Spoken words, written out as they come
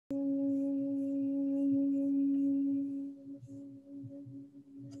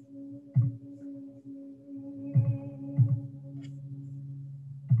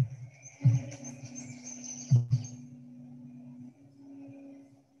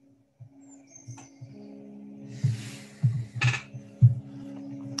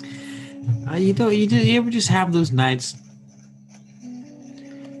You ever just have those nights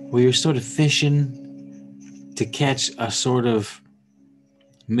where you're sort of fishing to catch a sort of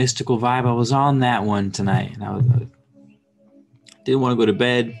mystical vibe? I was on that one tonight, and I didn't want to go to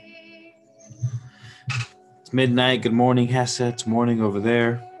bed. It's midnight. Good morning, Hesse. It's morning over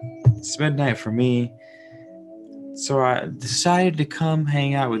there. It's midnight for me. So I decided to come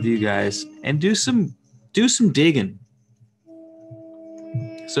hang out with you guys and do some digging.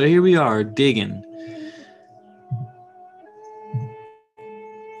 So here we are, digging.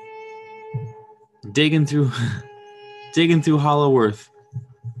 Digging through Hollow Earth.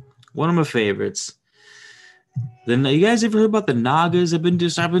 One of my favorites. Then you guys ever heard about the Nagas?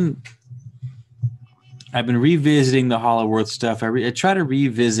 I've been revisiting the Hollow Earth stuff. I try to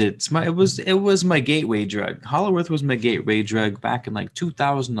revisit. It was my gateway drug. Hollow Earth was my gateway drug back in like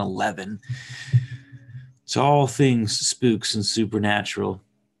 2011. It's all things spooks and supernatural.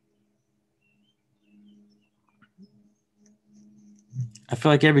 I feel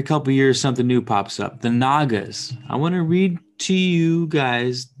like every couple of years something new pops up. The Nagas. I want to read to you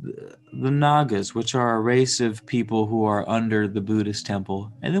guys the Nagas, which are a race of people who are under the Buddhist temple.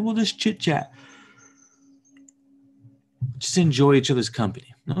 And then we'll just chit-chat. Just enjoy each other's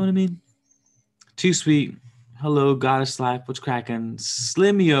company. Know what I mean? Too sweet. Hello, Goddess Life. What's cracking?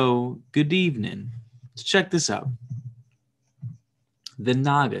 Slimio, good evening. Let's check this out. The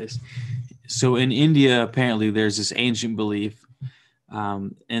Nagas. So in India, apparently, there's this ancient belief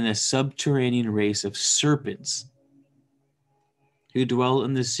in a subterranean race of serpents who dwell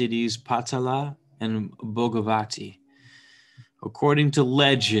in the cities Patala and Bhogavati. According to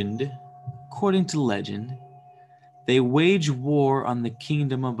legend, they wage war on the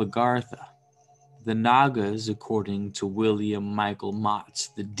kingdom of Agartha. The Nagas, according to William Michael Mott's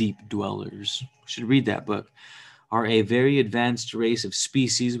The Deep Dwellers, should read that book, are a very advanced race of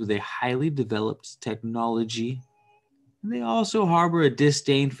species with a highly developed technology. They also harbor a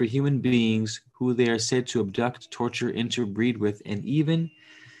disdain for human beings who they are said to abduct, torture, interbreed with, and even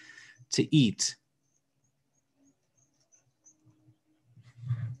to eat.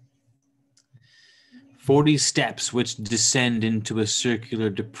 "40 steps which descend into a circular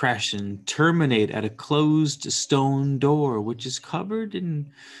depression terminate at a closed stone door which is covered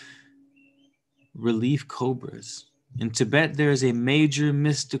in relief cobras. In Tibet, there is a major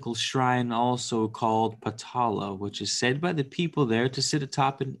mystical shrine also called Patala, which is said by the people there to sit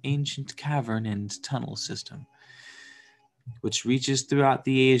atop an ancient cavern and tunnel system, which reaches throughout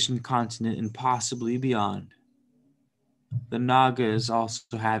the Asian continent and possibly beyond. The Nagas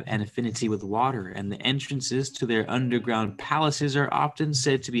also have an affinity with water, and the entrances to their underground palaces are often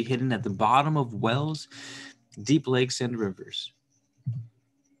said to be hidden at the bottom of wells, deep lakes, and rivers."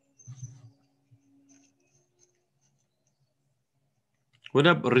 What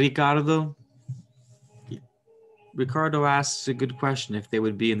up, Ricardo? Ricardo asks a good question, if they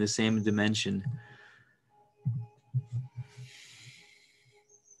would be in the same dimension.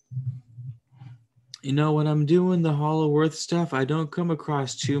 You know, when I'm doing the Hollow Earth stuff, I don't come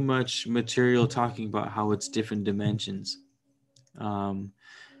across too much material talking about how it's different dimensions.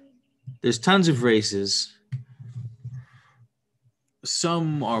 There's tons of races.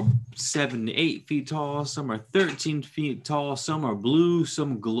 Some are 7 to 8 feet tall, some are 13 feet tall, some are blue,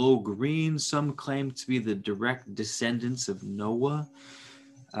 some glow green, some claim to be the direct descendants of Noah.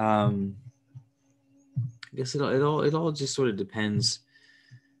 I guess it all just sort of depends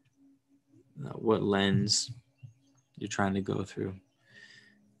what lens you're trying to go through.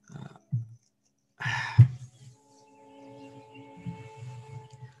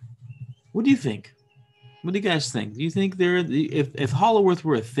 What do you think? What do you guys think? Do you think if Hollow Earth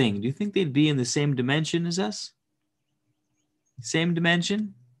were a thing, do you think they'd be in the same dimension as us? Same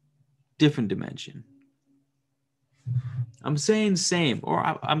dimension? Different dimension? I'm saying same, or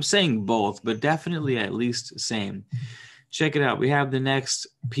I'm saying both, but definitely at least same. Check it out. We have the next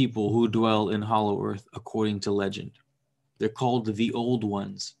people who dwell in Hollow Earth according to legend. They're called the Old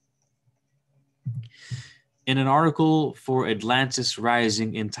Ones. In an article for Atlantis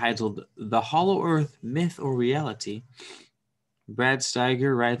Rising entitled "The Hollow Earth, Myth or Reality," Brad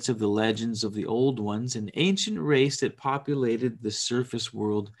Steiger writes of the legends of the Old Ones, an ancient race that populated the surface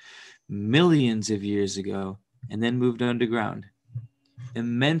world millions of years ago and then moved underground.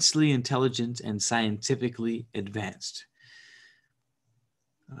 Immensely intelligent and scientifically advanced.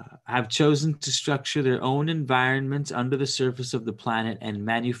 Have chosen to structure their own environments under the surface of the planet and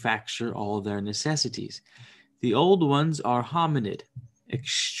manufacture all their necessities. The Old Ones are hominid,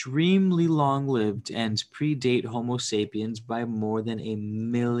 extremely long-lived, and predate Homo sapiens by more than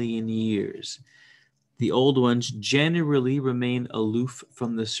 1 million years. The old ones generally remain aloof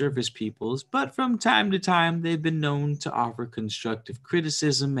from the surface peoples, but from time to time they've been known to offer constructive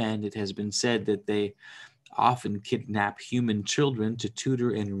criticism, and it has been said that they often kidnap human children to tutor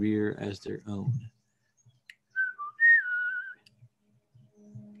and rear as their own.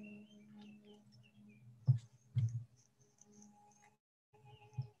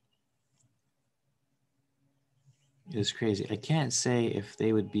 It's crazy. I can't say if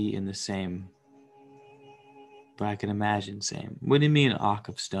they would be in the same, but I can imagine same. What do you mean, Auk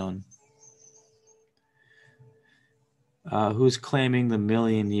of Stone? Who's claiming the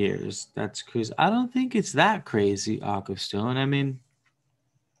million years? That's crazy. I don't think it's that crazy, Auk of Stone. I mean,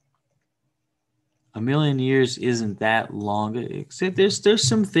 a million years isn't that long. Except there's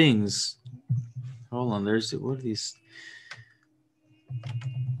some things. Hold on. What are these?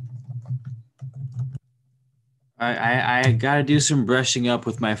 I gotta do some brushing up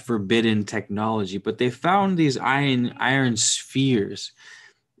with my forbidden technology, but they found these iron spheres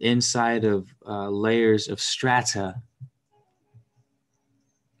inside of layers of strata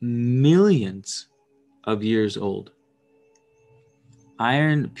millions of years old.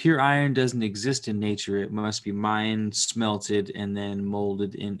 Pure iron doesn't exist in nature. It must be mined, smelted, and then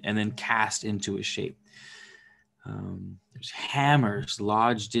molded in, and then cast into a shape. There's hammers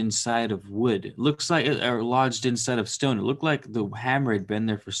lodged inside of wood. It looks like, or lodged inside of stone. It looked like the hammer had been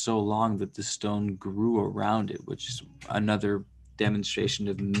there for so long that the stone grew around it, which is another demonstration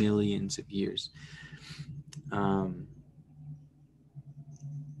of millions of years.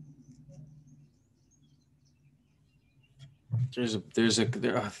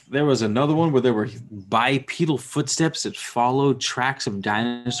 There was another one where there were bipedal footsteps that followed tracks of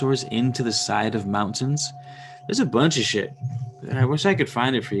dinosaurs into the side of mountains. There's a bunch of shit. I wish I could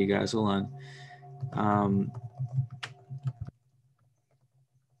find it for you guys. Hold on.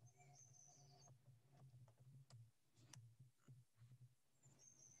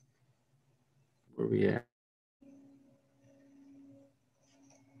 Where we at?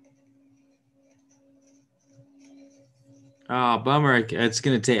 Oh, bummer. It's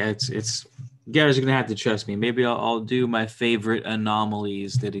gonna take. It's. You guys are gonna have to trust me. Maybe I'll do my favorite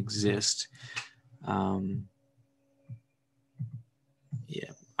anomalies that exist.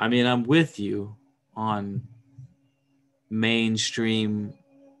 Yeah. I mean, I'm with you on mainstream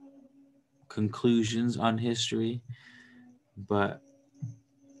conclusions on history, but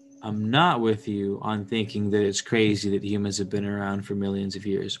I'm not with you on thinking that it's crazy that humans have been around for millions of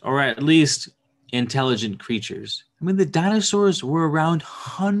years, or at least intelligent creatures. I mean, the dinosaurs were around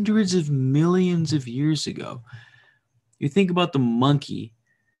hundreds of millions of years ago. You think about the monkey,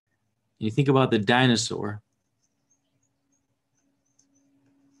 you think about the dinosaur.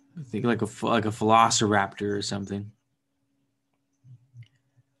 I think like a velociraptor or something.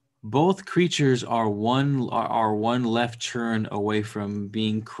 Both creatures are one left turn away from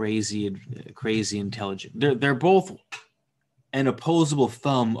being crazy intelligent. They're both an opposable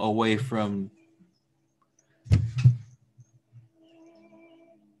thumb away from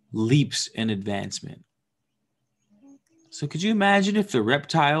leaps in advancement. So could you imagine if the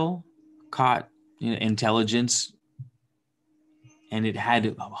reptile caught intelligence and it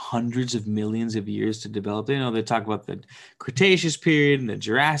had hundreds of millions of years to develop? You know, they talk about the Cretaceous period and the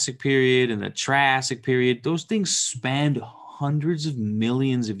Jurassic period and the Triassic period. Those things spanned hundreds of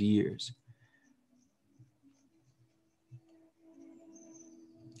millions of years.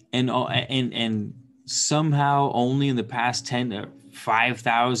 And somehow only in the past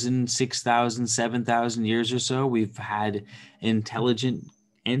 5,000, 6,000, 7,000 years or so, we've had intelligent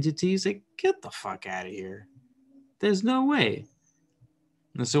entities. Like, get the fuck out of here. There's no way.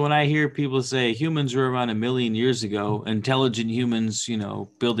 And so when I hear people say humans were around a million years ago, intelligent humans,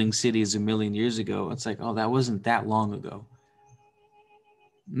 building cities a million years ago, it's like, oh, that wasn't that long ago.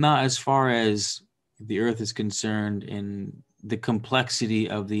 Not as far as the earth is concerned and the complexity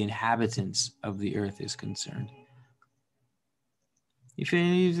of the inhabitants of the earth is concerned. You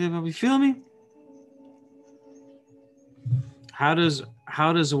feel me? How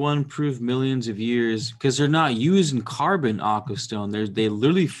does one prove millions of years? Because they're not using carbon, Aquastone. They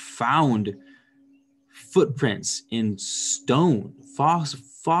literally found footprints in stone,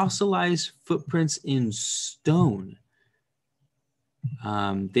 fossilized footprints in stone.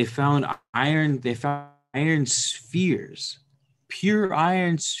 They found iron spheres, pure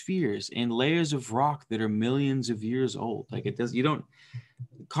iron spheres in layers of rock that are millions of years old. Like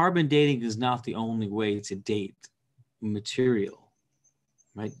carbon dating is not the only way to date material,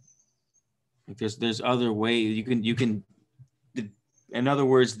 right? Like there's other ways you can, in other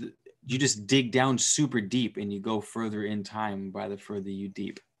words, you just dig down super deep and you go further in time by the further you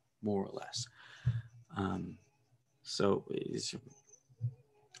deep, more or less. So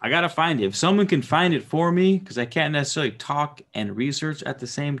I gotta find it. If someone can find it for me, because I can't necessarily talk and research at the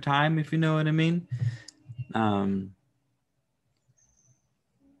same time, if you know what I mean.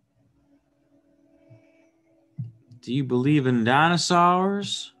 Do you believe in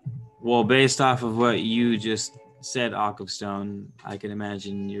dinosaurs? Well, based off of what you just said, Ock of Stone, I can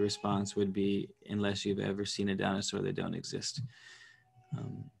imagine your response would be, unless you've ever seen a dinosaur, they don't exist.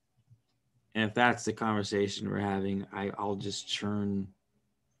 And if that's the conversation we're having, I'll just churn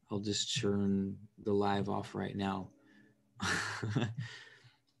the live off right now.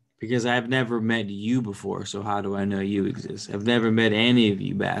 Because I've never met you before, so how do I know you exist? I've never met any of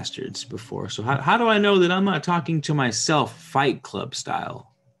you bastards before, so how do I know that I'm not talking to myself Fight Club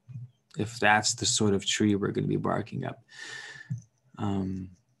style? If that's the sort of tree we're going to be barking up.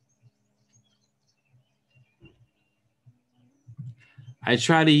 I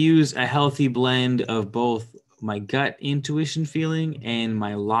try to use a healthy blend of both my gut intuition feeling and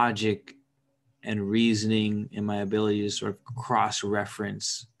my logic and reasoning and my ability to sort of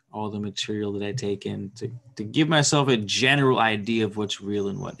cross-reference all the material that I take in to give myself a general idea of what's real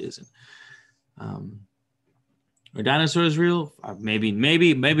and what isn't. Are dinosaurs real? Maybe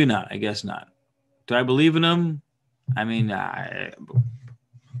not. I guess not. Do I believe in them? I mean,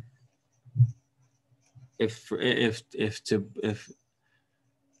 if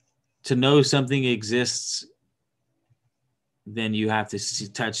to know something exists, then you have to see,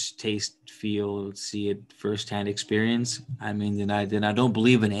 touch, taste, feel, see it firsthand experience. I mean, then I don't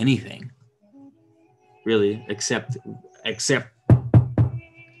believe in anything, really, except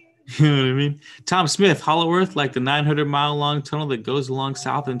you know what I mean? Tom Smith, Hollow Earth, like the 900-mile long tunnel that goes along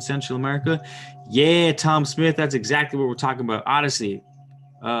South and Central America. Yeah, Tom Smith, that's exactly what we're talking about. Odyssey,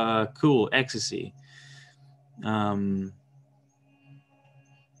 cool, ecstasy. I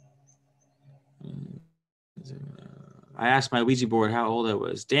asked my Ouija board how old I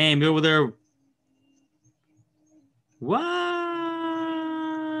was. Damn, you're over there. What?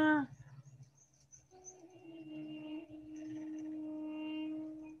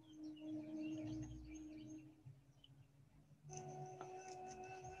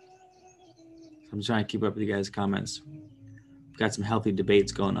 I'm trying to keep up with you guys' comments. We've got some healthy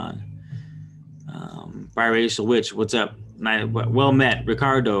debates going on. Biracial Witch, what's up? Well met,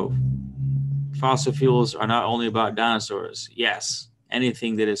 Ricardo. Fossil fuels are not only about dinosaurs. Yes,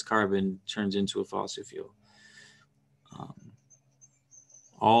 anything that is carbon turns into a fossil fuel.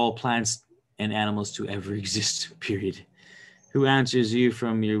 All plants and animals to ever exist, period. Who answers you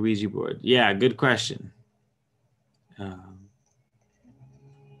from your Ouija board? Yeah, good question.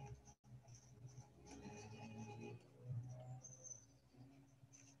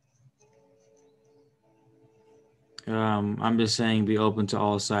 I'm just saying be open to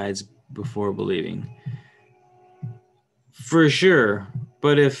all sides before believing. For sure.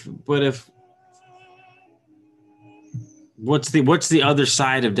 But if what's the other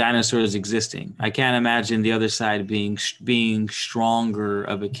side of dinosaurs existing? I can't imagine the other side being stronger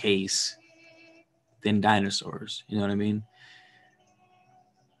of a case than dinosaurs. You know what I mean?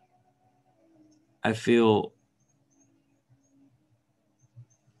 I feel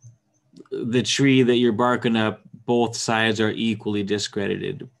the tree that you're barking up, both sides are equally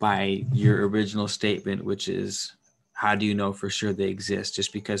discredited by your original statement, which is, how do you know for sure they exist?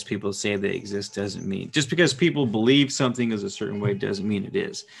 Just because people say they exist doesn't mean, just because people believe something is a certain way doesn't mean it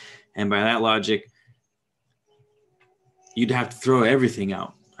is. And by that logic, you'd have to throw everything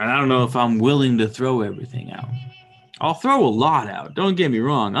out. And I don't know if I'm willing to throw everything out. I'll throw a lot out. Don't get me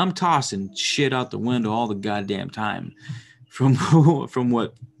wrong. I'm tossing shit out the window all the goddamn time from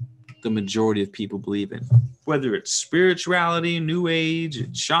what the majority of people believe in, whether it's spirituality, new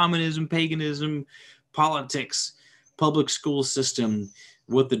age, shamanism, paganism, politics, public school system,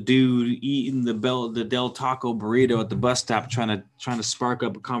 with the dude eating the Del Taco burrito at the bus stop trying to spark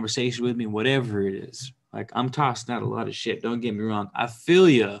up a conversation with me, whatever it is. Like, I'm tossing out a lot of shit. Don't get me wrong. I feel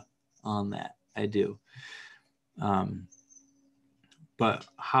you on that. I do. But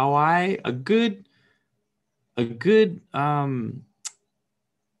how a good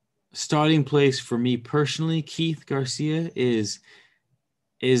starting place for me personally, Keith Garcia, is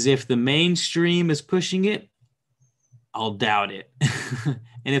if the mainstream is pushing it, I'll doubt it.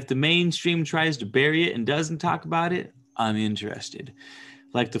 And if the mainstream tries to bury it and doesn't talk about it, I'm interested.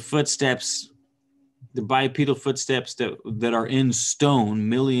 Like the bipedal footsteps that are in stone,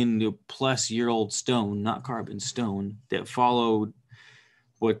 million-plus-year-old stone, not carbon, stone, that followed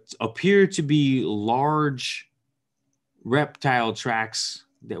what appear to be large reptile tracks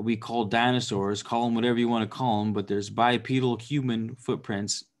that we call dinosaurs. Call them whatever you want to call them, but there's bipedal human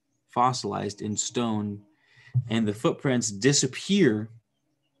footprints fossilized in stone, and the footprints disappear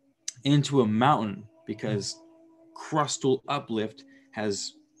into a mountain because crustal uplift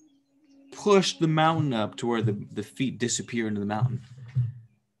has pushed the mountain up to where the feet disappear into the mountain.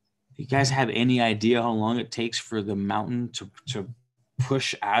 You guys have any idea how long it takes for the mountain to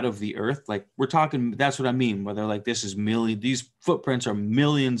push out of the earth? Like, we're talking, that's what I mean, whether like these footprints are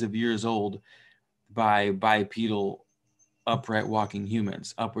millions of years old by bipedal upright walking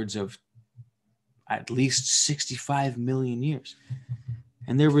humans, upwards of at least 65 million years.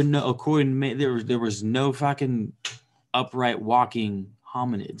 And there were no, according to me, there was no fucking upright walking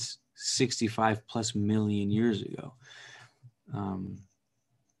hominids 65 plus million years ago.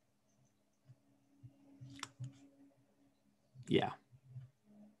 Yeah.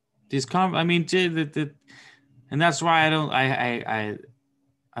 And that's why I don't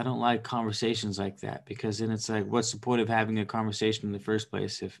like conversations like that, because then it's like, what's the point of having a conversation in the first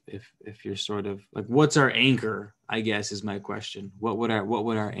place if you're sort of like, what's our anchor, I guess, is my question. What would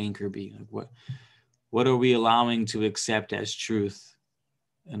our anchor be? Like, what are we allowing to accept as truth,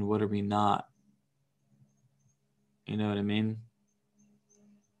 and what are we not? You know what I mean?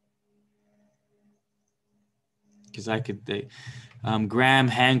 Because Graham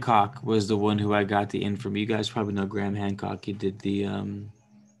Hancock was the one who I got the in from. You guys probably know Graham Hancock. He did the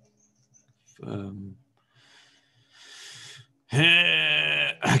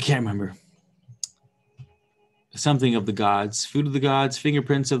I can't remember. Something of the gods, food of the gods,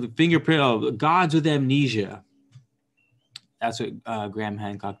 fingerprint of gods with amnesia. That's what Graham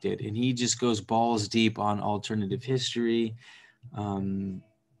Hancock did. And he just goes balls deep on alternative history,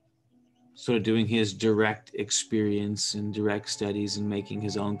 sort of doing his direct experience and direct studies and making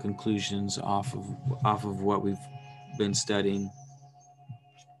his own conclusions off of what we've been studying.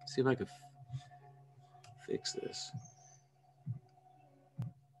 Let's see if I could fix this.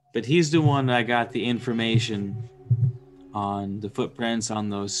 But he's the one that got the information on the footprints, on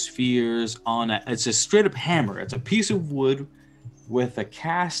those spheres, it's a straight up hammer. It's a piece of wood with a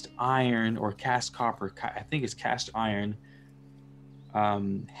cast iron or cast copper, I think it's cast iron,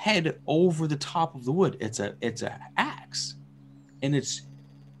 head over the top of the wood. It's a axe, and it's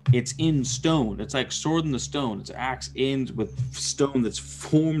in stone. It's like sword in the stone. It's an axe in with stone that's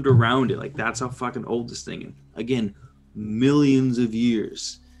formed around it. Like, that's how fucking old this thing is. Again, millions of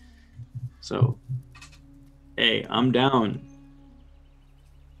years. So, hey, I'm down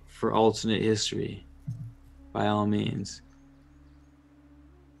for alternate history, by all means.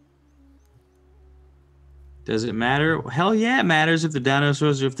 Does it matter? Hell yeah, it matters if the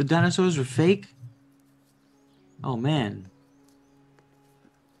dinosaurs are fake. Oh man.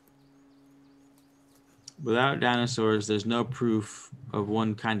 Without dinosaurs, there's no proof of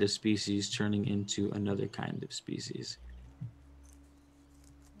one kind of species turning into another kind of species.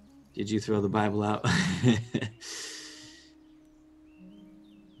 Did you throw the Bible out?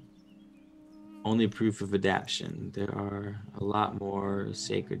 Only proof of adaptation. There are a lot more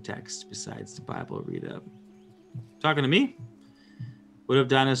sacred texts besides the Bible. Read up. Talking to me? What if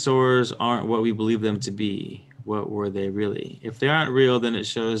dinosaurs aren't what we believe them to be? What were they really? If they aren't real, then it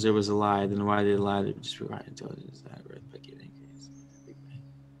shows there was a lie. Then why did they lie? They just provide intelligence that earth by getting increased.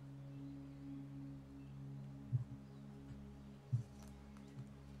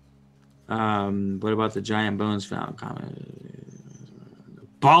 What about the giant bones found?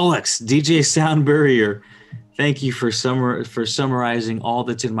 Bollocks, DJ Soundburrier. Thank you for summarizing all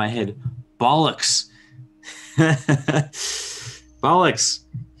that's in my head. Bollocks. Bollocks.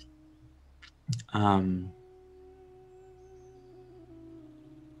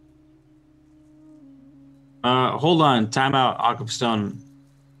 Hold on. Time out, Aquapstone.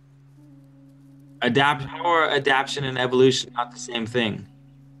 How are adaptation and evolution not the same thing?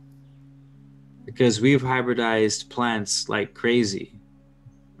 Because we've hybridized plants like crazy.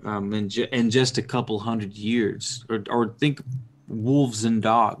 In just a couple hundred years, or think wolves and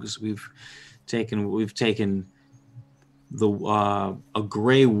dogs. We've taken a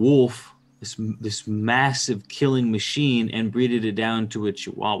gray wolf, this massive killing machine, and breeded it down to a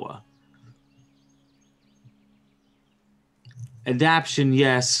Chihuahua. Adaptation,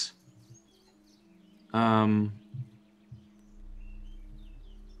 yes.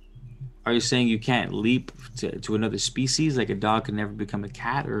 Are you saying you can't leap to another species, like a dog can never become a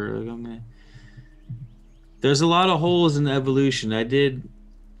cat? Or there's a lot of holes in the evolution. I did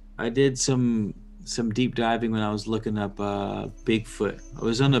some deep diving when I was looking up Bigfoot. I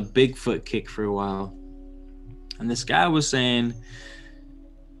was on a Bigfoot kick for a while, and this guy was saying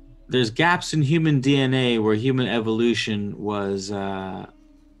there's gaps in human DNA where human evolution was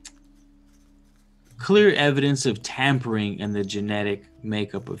clear evidence of tampering in the genetic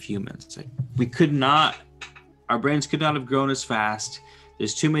makeup of humans. Like, we could not, our brains could not have grown as fast.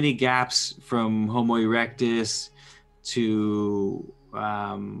 There's too many gaps from Homo erectus to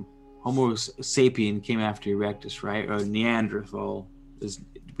Homo sapien came after erectus, right? Or Neanderthal.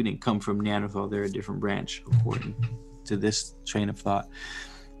 We didn't come from Neanderthal. They're a different branch according to this train of thought.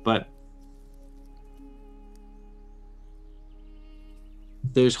 But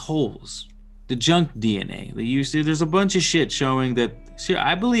there's holes. The junk DNA. There's a bunch of shit showing that. See,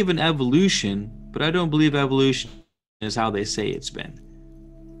 I believe in evolution, but I don't believe evolution is how they say it's been.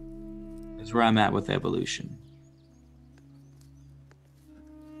 That's where I'm at with evolution.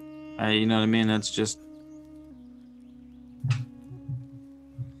 You know what I mean? That's just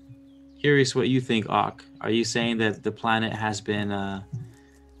curious what you think, Ak. Are you saying that the planet has been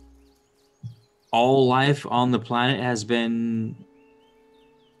all life on the planet has been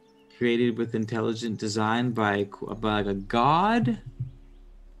created with intelligent design by like a god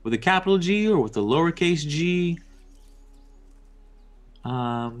with a capital G or with a lowercase g?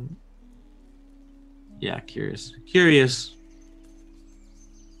 Yeah, curious.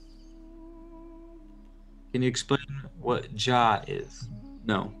 Can you explain what Ja is?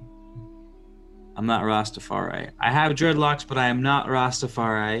 No. I'm not Rastafari. I have dreadlocks, but I am not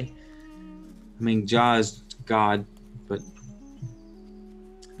Rastafari. I mean, Ja is God, but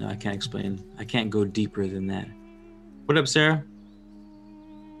no, I can't explain. I can't go deeper than that. What up, Sarah?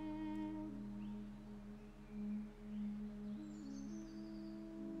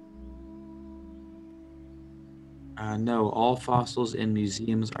 No, all fossils in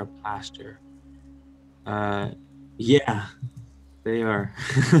museums are plaster. Yeah, they are.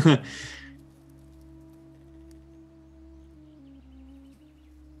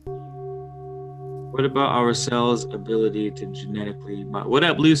 What about our cells' ability to genetically? What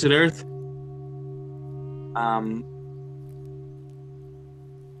up, Lucid Earth?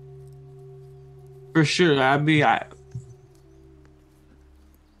 For sure.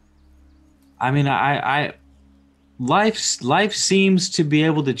 Life seems to be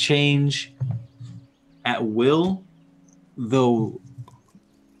able to change at will, though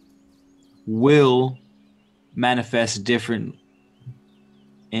will manifests different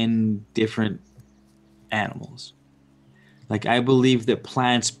in different animals. Like, I believe that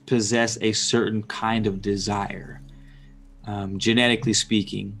plants possess a certain kind of desire, genetically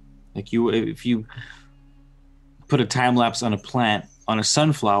speaking. Like, if you put a time lapse on a plant, on a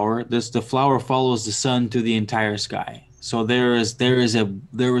sunflower, the flower follows the sun through the entire sky. So there is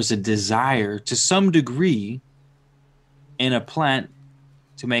a desire to some degree in a plant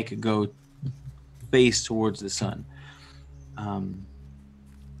to make it go face towards the sun. And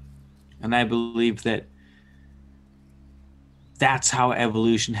I believe that that's how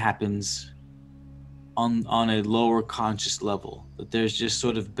evolution happens on a lower conscious level. That there's just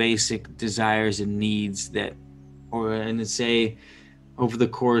sort of basic desires and needs that, and say over the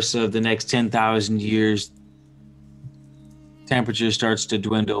course of the next 10,000 years, temperature starts to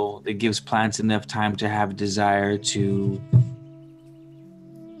dwindle. That gives plants enough time to have a desire to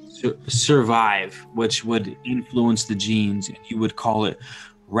survive, which would influence the genes. And you would call it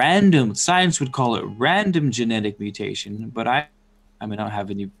random. Science would call it random genetic mutation. But I don't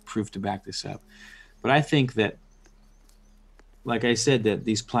have any proof to back this up. But I think that, like I said, that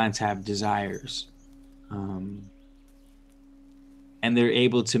these plants have desires. And they're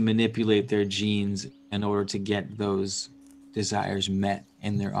able to manipulate their genes in order to get those desires met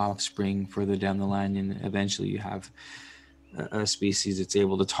in their offspring further down the line. And eventually you have a species that's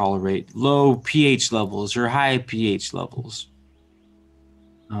able to tolerate low pH levels or high pH levels.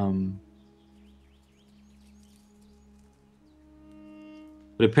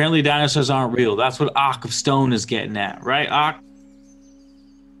 But apparently dinosaurs aren't real. That's what Ock of Stone is getting at, right, Ock?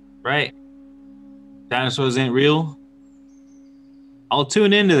 Right? Dinosaurs ain't real? I'll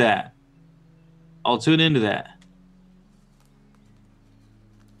tune into that.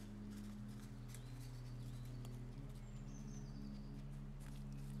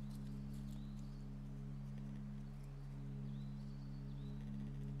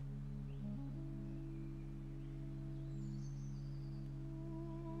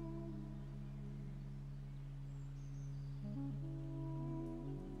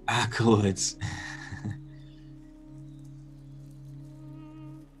 Accolades.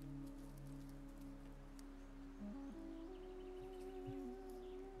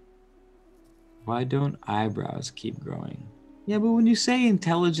 Why don't eyebrows keep growing? Yeah, but when you say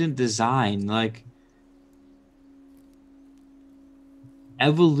intelligent design, like,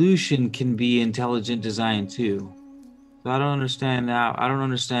 evolution can be intelligent design too. So I don't understand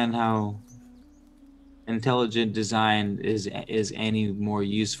how intelligent design is any more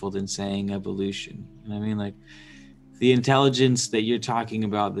useful than saying evolution. You know what I mean? Like, the intelligence that you're talking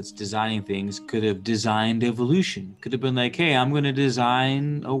about that's designing things could have designed evolution. Could have been like, hey, I'm going to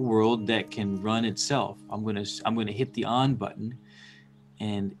design a world that can run itself. I'm going to hit the on button,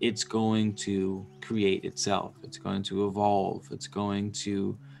 and it's going to create itself. It's going to evolve. It's going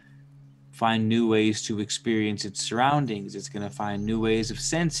to find new ways to experience its surroundings. It's going to find new ways of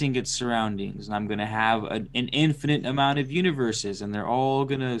sensing its surroundings. And I'm going to have an infinite amount of universes, and they're all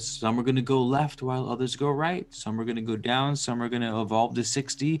going to, some are going to go left while others go right. Some are going to go down. Some are going to evolve to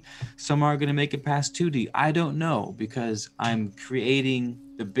 6D. Some are going to make it past 2D. I don't know, because I'm creating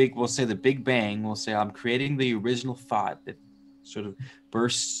we'll say the Big Bang. We'll say I'm creating the original thought that sort of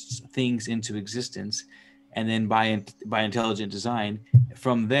bursts things into existence. And then by intelligent design,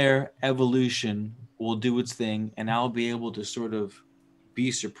 from there, evolution will do its thing, and I'll be able to sort of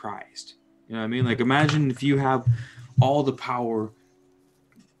be surprised. You know what I mean? Like, imagine if you have all the power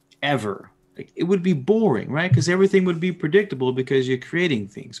ever. Like, it would be boring, right? Because everything would be predictable because you're creating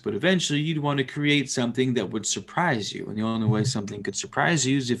things. But eventually, you'd want to create something that would surprise you. And the only way something could surprise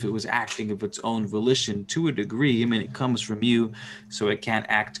you is if it was acting of its own volition to a degree. I mean, it comes from you, so it can't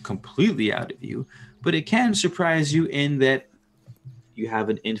act completely out of you. But it can surprise you in that you have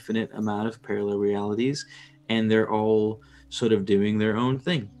an infinite amount of parallel realities, and they're all sort of doing their own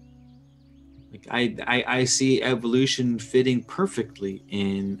thing. Like, I see evolution fitting perfectly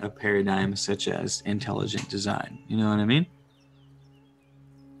in a paradigm such as intelligent design. You know what I mean?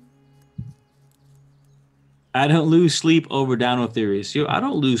 I don't lose sleep over download theories. I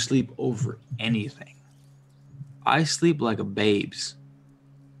don't lose sleep over anything. I sleep like a babe's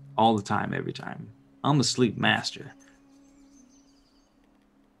all the time, every time. I'm a sleep master.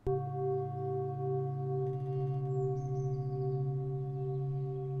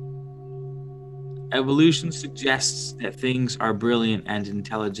 Evolution suggests that things are brilliant and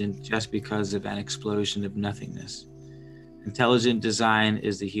intelligent just because of an explosion of nothingness. Intelligent design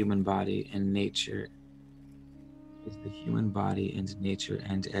is the human body and nature. Is the human body and nature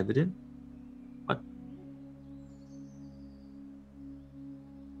and evident? What?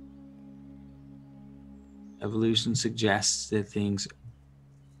 Evolution suggests that things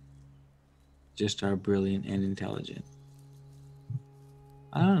just are brilliant and intelligent.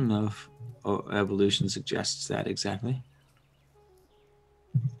 I don't know if evolution suggests that exactly.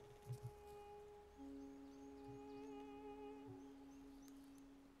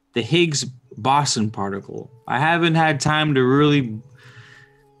 The Higgs boson particle. I haven't had time to really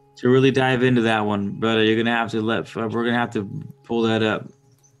dive into that one, but you're gonna have to we're gonna have to pull that up.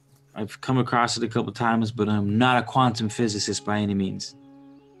 I've come across it a couple times, but I'm not a quantum physicist by any means.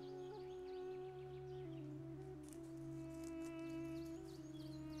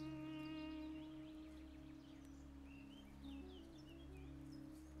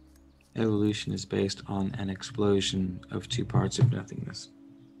 Evolution is based on an explosion of two parts of nothingness.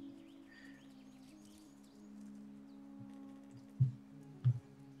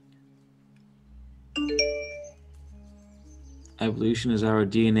 Evolution is our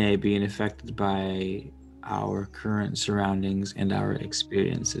DNA being affected by our current surroundings and our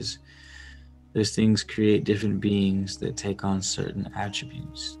experiences. Those things create different beings that take on certain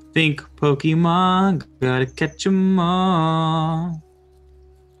attributes. Think Pokemon, gotta catch 'em all.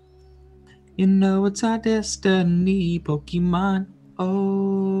 You know it's our destiny, Pokemon.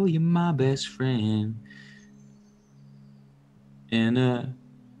 Oh, you're my best friend. In a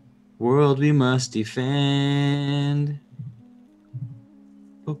world we must defend.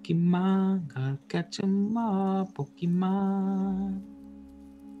 Pokemon, gotta catch 'em all, Pokemon.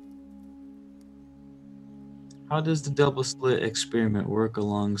 How does the double slit experiment work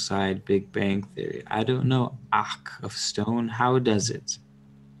alongside Big Bang Theory? I don't know. Ach of Stone, how does it?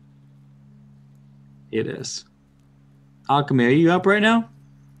 It is. Alchemy, are you up right now?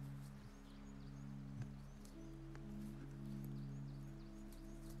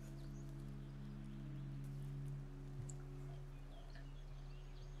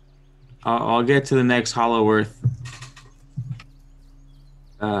 I'll get to the next Hollow Earth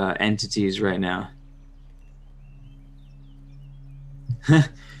entities right now.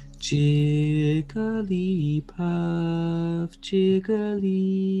 Jigglypuff,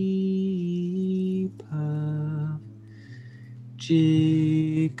 Jigglypuff,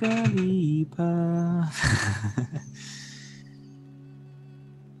 Jigglypuff.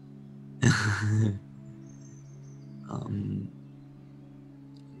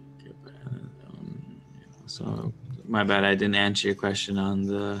 So my bad, I didn't answer your question on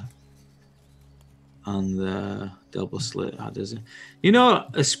the Double slit. How does it? You know,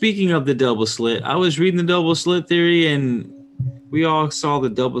 speaking of the double slit, I was reading the double slit theory, and we all saw the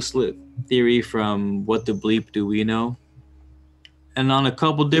double slit theory from What the Bleep Do We Know? And on a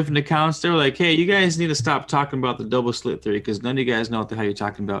couple different accounts, they were like, hey, you guys need to stop talking about the double slit theory because none of you guys know what the hell you're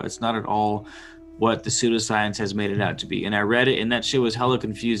talking about. It's not at all what the pseudoscience has made it out to be. And I read it, and that shit was hella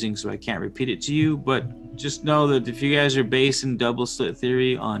confusing, so I can't repeat it to you. But just know that if you guys are basing double slit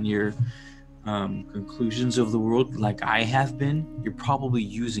theory on your conclusions of the world, like I have been, you're probably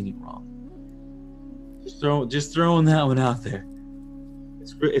using it wrong. Just throwing that one out there.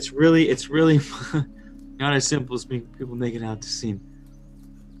 It's really not as simple as people make it out to seem.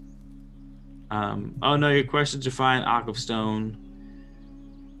 Oh no, your questions are fine. Ock of Stone.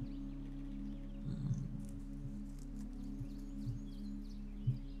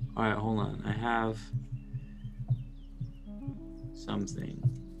 All right, hold on. I have something.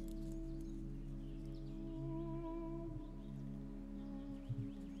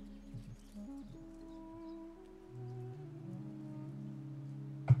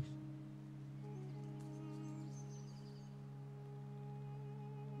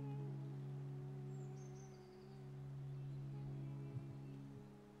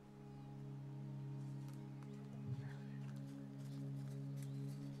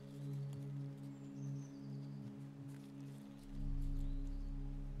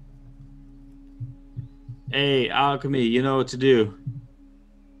 Hey, Alchemy, you know what to do.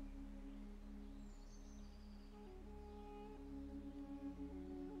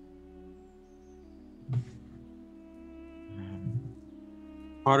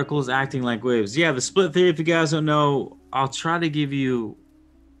 Particles acting like waves. Yeah, the split theory, if you guys don't know, I'll try to give you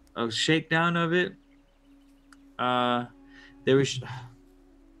a shakedown of it. It's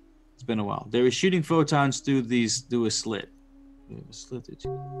been a while. They were shooting photons through a slit.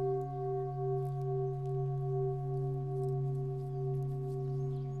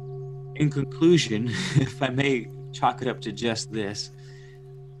 In conclusion, if I may chalk it up to just this,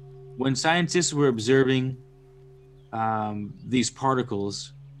 when scientists were observing these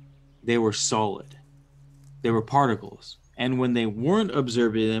particles, they were solid. They were particles. And when they weren't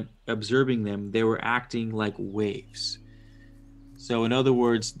observing them, they were acting like waves. So in other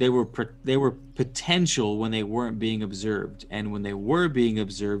words, they were potential when they weren't being observed. And when they were being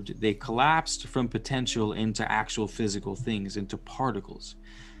observed, they collapsed from potential into actual physical things, into particles.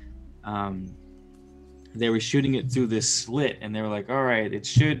 They were shooting it through this slit, and they were like, all right, it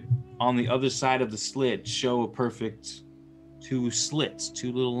should, on the other side of the slit, show a perfect two slits,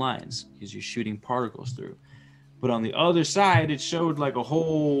 two little lines, because you're shooting particles through. But on the other side, it showed like a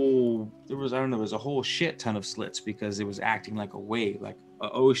whole, there was a whole shit ton of slits because it was acting like a wave, like an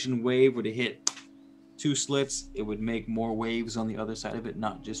ocean wave would have hit two slits. It would make more waves on the other side of it,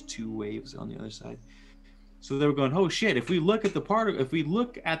 not just two waves on the other side. So they were going, oh shit, if we look at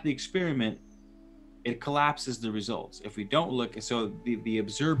the experiment, it collapses the results. If we don't look, so the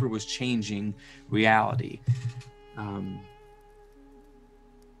observer was changing reality.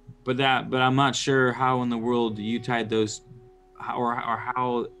 But I'm not sure how in the world you tied those, or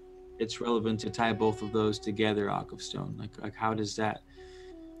how it's relevant to tie both of those together, Ock of Stone. Like how does that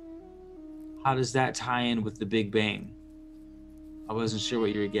tie in with the Big Bang? I wasn't sure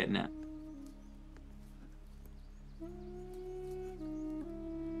what you were getting at.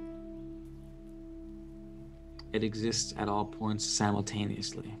 It exists at all points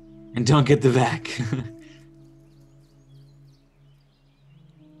simultaneously. And don't get the vac.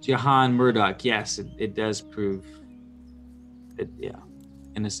 Jahan Murdoch, yes, it does prove it, yeah,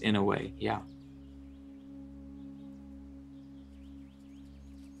 in a way, yeah.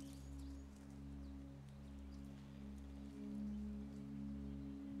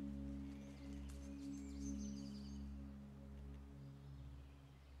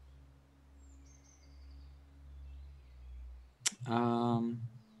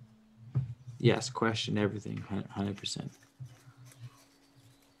 Yes, question everything, 100%.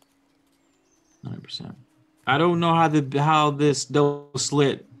 100%. I don't know how this double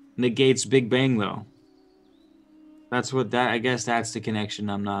slit negates Big Bang though. I guess that's the connection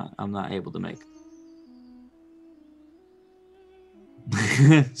I'm not able to make.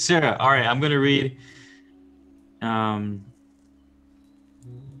 Sarah, all right, I'm gonna read.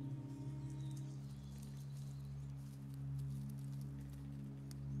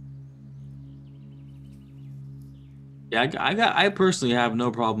 Yeah, I personally have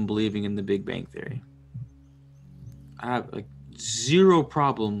no problem believing in the Big Bang Theory. I have like zero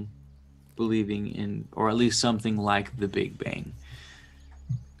problem believing in, or at least something like the Big Bang.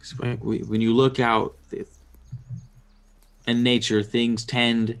 When you look out in nature, things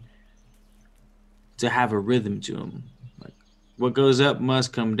tend to have a rhythm to them. Like what goes up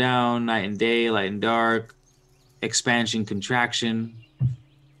must come down, night and day, light and dark, expansion, contraction.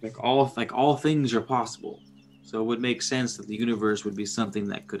 Like all things are possible. So it would make sense that the universe would be something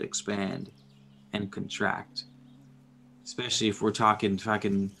that could expand and contract. Especially if we're talking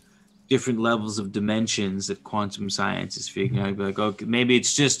fucking different levels of dimensions that quantum science is figuring out. Like, okay, maybe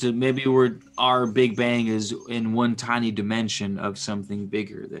it's just maybe our Big Bang is in one tiny dimension of something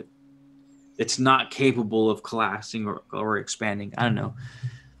bigger that it's not capable of collapsing or expanding. I don't know.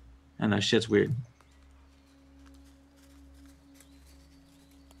 Shit's weird.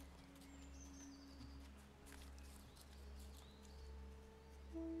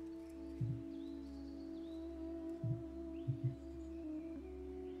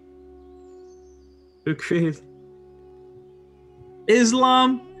 Who created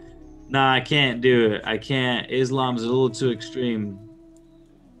Islam? Nah, I can't do it. I can't. Islam's a little too extreme.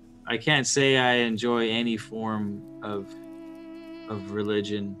 I can't say I enjoy any form of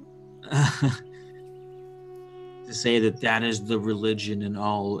religion. To say that is the religion and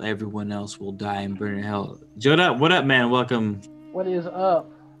everyone else will die and burn in hell. Joda, what up, man? Welcome. What is up?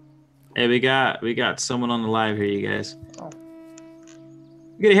 Hey, we got someone on the live here, you guys. Oh.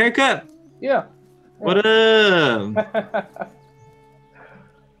 You get a haircut? Yeah. What up?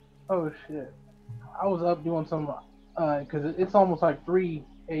 Oh shit! I was up doing some because it's almost like 3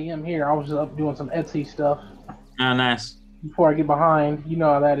 a.m. here. I was just up doing some Etsy stuff. Oh, nice. Before I get behind, you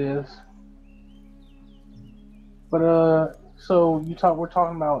know how that is. But so we're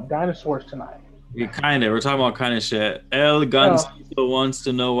talking about dinosaurs tonight. We're talking about shit. El Gancito wants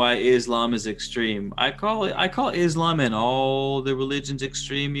to know why Islam is extreme. I call Islam and all the religions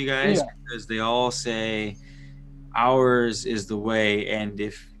extreme, you guys, because they all say ours is the way, and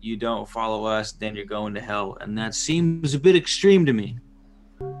if you don't follow us, then you're going to hell, and that seems a bit extreme to me.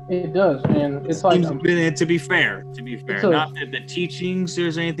 It does, and it's like to be fair, not that the teachings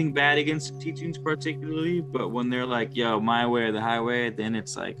there's anything bad against the teachings particularly, but when they're like, "Yo, my way or the highway," then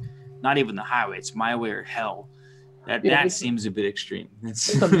it's like, not even the highway; it's my way or hell. That seems a bit extreme.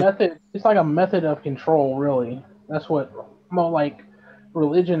 It's a method. It's like a method of control, really. That's what like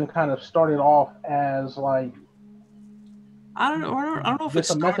religion kind of started off as like. I don't know if it's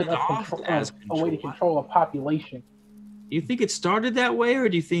a method of control, as a way to control a population. Do you think it started that way, or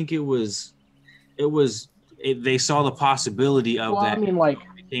do you think they saw the possibility of that? I mean, like,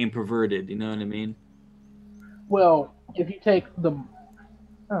 it became perverted. You know what I mean? Well, if you take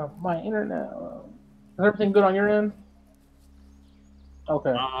my internet, is everything good on your end?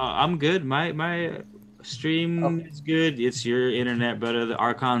 Okay. I'm good. My stream is good. It's your internet better. The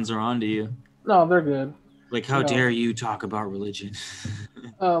archons are onto you. No, they're good. Like, how dare you talk about religion?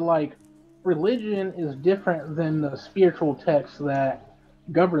 Like, religion is different than the spiritual text that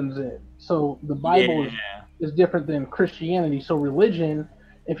governs it. So the Bible is different than Christianity. So religion,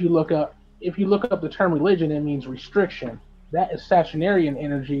 if you look up the term religion, it means restriction. That is Saturnarian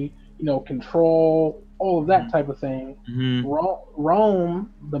energy, control, all of that type of thing. Mm-hmm.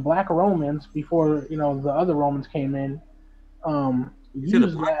 Rome, the Black Romans, before the other Romans came in, used the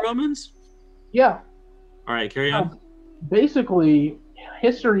Black Romans? Yeah. All right, carry on. Basically,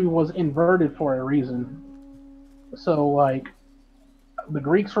 history was inverted for a reason. So, like, the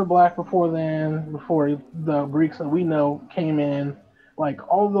Greeks were black before the Greeks that we know came in. Like,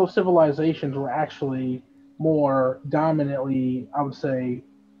 all of those civilizations were actually more dominantly, I would say,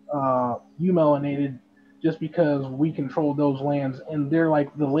 eumelanated, just because we controlled those lands, and they're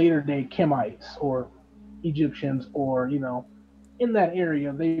like the later day Kemites or Egyptians, or in that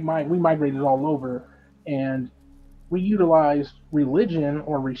area we migrated all over, and we utilized religion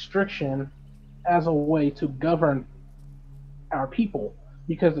or restriction as a way to govern our people,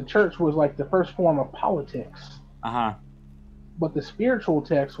 because the church was like the first form of politics. Uh-huh. But the spiritual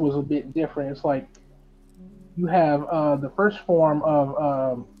text was a bit different. It's like you have the first form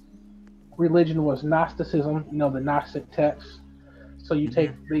of religion was Gnosticism, the Gnostic texts. So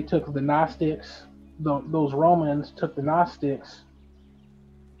they took the Gnostics, those Romans took the Gnostics,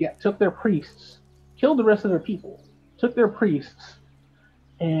 took their priests, killed the rest of their people, took their priests,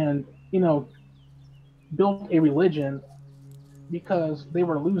 and built a religion, because they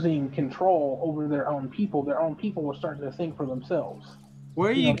were losing control over their own people. Their own people were starting to think for themselves.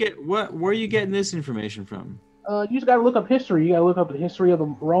 Where are you getting this information from? You just got to look up history. You got to look up the history of the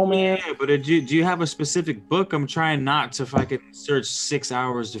Romans. Yeah, but do you have a specific book? I'm trying not to fucking search 6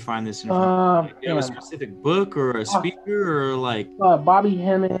 hours to find this information. Do you have a specific book or a speaker or like Bobby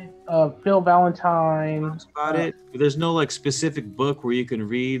Hemmett, Phil Valentine. About it. There's no like specific book where you can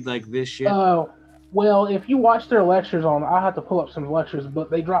read like this shit. Well, if you watch their lectures on, I'll have to pull up some lectures,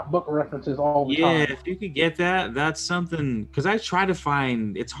 but they drop book references all the Yeah, time. if you could get that, that's something. Because I try to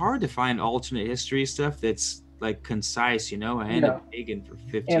find, it's hard to find alternate history stuff that's like concise, you know? I end up Yeah. digging for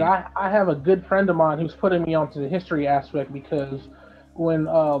And 15. I have a good friend of mine who's putting me onto the history aspect because when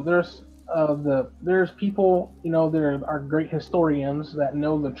there's people, there are great historians that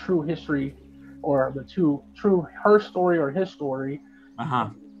know the true history or the true her story or his story. Uh-huh.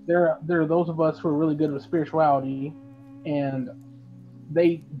 There are those of us who are really good with spirituality, and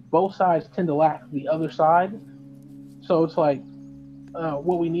they both sides tend to lack the other side. So it's like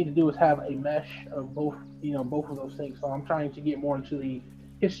what we need to do is have a mesh of both, both of those things. So I'm trying to get more into the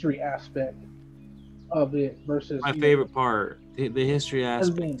history aspect of it versus, My favorite part. The history and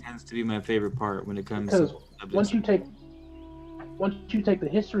aspect then tends to be my favorite part when it comes to because subjects. once you take once you take the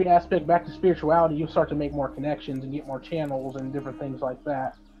history aspect back to spirituality, you start to make more connections and get more channels and different things like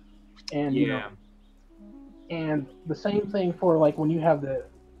that. And Yeah. and the same thing for like when you have the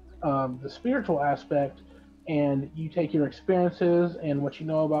spiritual aspect, and you take your experiences and what you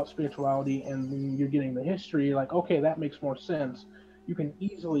know about spirituality, and when you're getting the history, like okay, that makes more sense. You can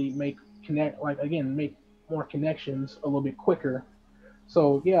easily make more connections a little bit quicker.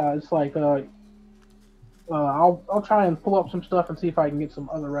 So yeah, it's like I'll try and pull up some stuff and see if I can get some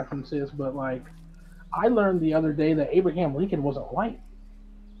other references. But like I learned the other day that Abraham Lincoln wasn't white.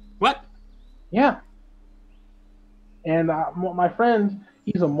 What? Yeah, and my friend,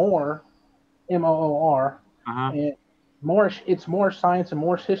 he's a Moor, Moor, Uh-huh. and it's more science and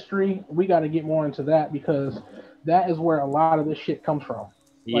more history. We got to get more into that because that is where a lot of this shit comes from.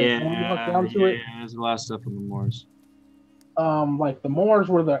 Like Yeah, when you look yeah, down to it, yeah. There's a lot of stuff on the Moors. like the Moors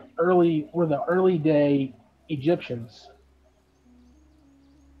were the early day Egyptians.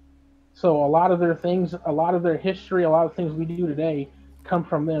 So a lot of their things, a lot of their history, a lot of things we do today come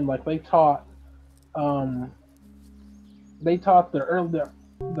from them. Like um, they taught the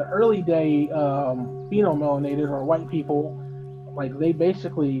early day phenomelanated or white people, like they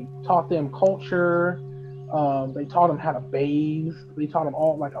basically taught them culture. They taught them how to bathe. They taught them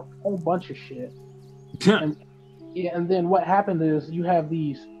all like a whole bunch of shit. And yeah, and then what happened is you have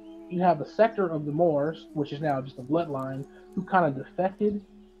a sector of the Moors, which is now just a bloodline, who kind of defected,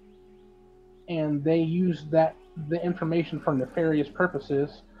 and they used the information for nefarious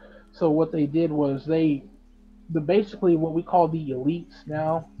purposes. So what they did was the basically what we call the elites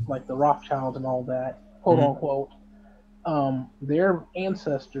now, like the Rothschilds and all that, quote Mhm. unquote, their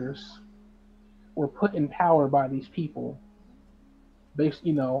ancestors were put in power by these people,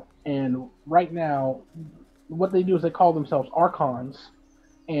 and right now, what they do is they call themselves archons,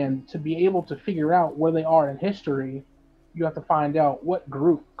 and to be able to figure out where they are in history, you have to find out what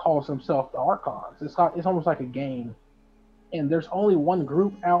group calls themselves the archons. It's almost like a game, and there's only one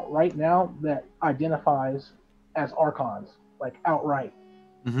group out right now that identifies as archons, like outright,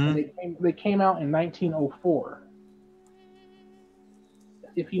 and Mhm. they came out in 1904.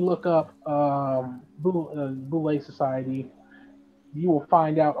 If you look up Boule Society, you will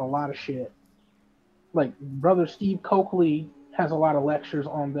find out a lot of shit. Like brother Steve Coakley has a lot of lectures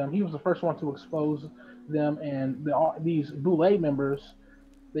on them. He was the first one to expose them, and these Boule members,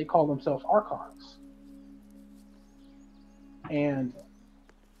 they call themselves archons, and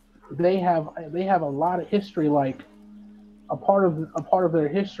they have a lot of history. Like a part of their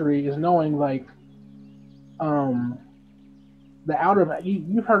history is knowing like um the out of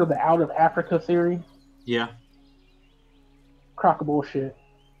you've heard of the out of Africa theory. Yeah. Crock of bullshit.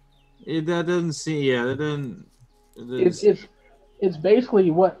 That doesn't seem. Yeah, that doesn't. It doesn't It, seem. it's it's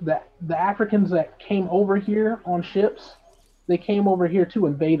basically what the Africans that came over here on ships, they came over here to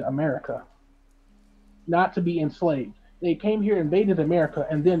invade America, not to be enslaved. They came here, invaded America,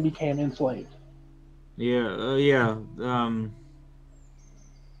 and then became enslaved. Yeah. Yeah.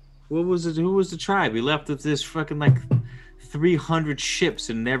 What was it? Who was the tribe? He left with this fucking like 300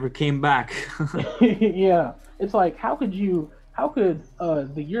 ships and never came back. Yeah, it's like how could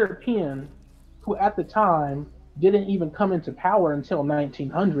the European, who at the time didn't even come into power until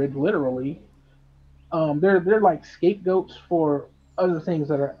 1900, literally, they're like scapegoats for other things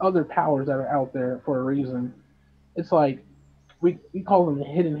that are other powers that are out there for a reason. It's like we call them the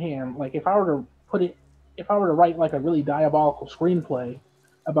hidden hand. Like if I were to write like a really diabolical screenplay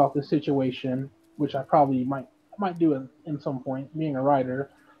about this situation, which I probably might do it in some point, being a writer,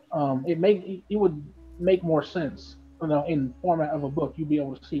 it would make more sense. In format of a book, you'd be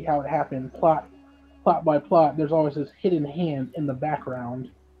able to see how it happened, plot by plot. There's always this hidden hand in the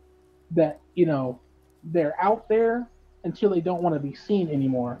background that they're out there until they don't want to be seen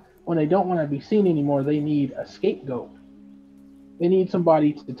anymore. When they don't want to be seen anymore, they need a scapegoat. They need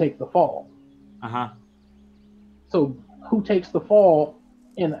somebody to take the fall. Uh-huh. So who takes the fall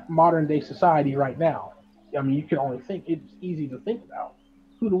in modern day society right now? I mean, you can only think. It's easy to think about.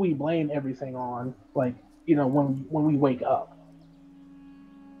 Who do we blame everything on? Like, when we wake up,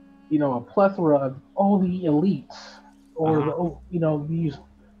 a plethora of all the elites, or Uh-huh.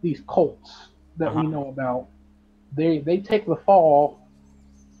 these cults that we Uh-huh. know about. They take the fall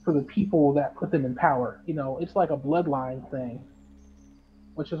for the people that put them in power. It's like a bloodline thing,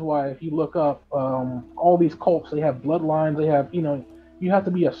 which is why if you look up all these cults, they have bloodlines. They have, you have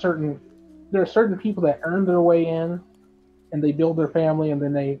to be a certain. There are certain people that earn their way in, and they build their family, and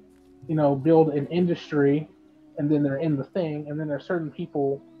then they, build an industry, and then they're in the thing. And then there are certain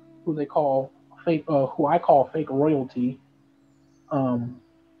people who they call fake, who I call fake royalty. Um,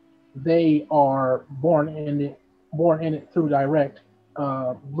 they are born in it through direct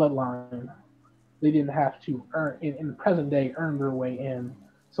bloodline. They didn't have to earn in the present day earn their way in.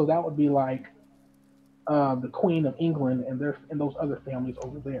 So that would be like the Queen of England and those other families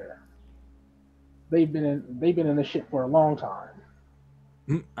over there. They've been in this shit for a long time.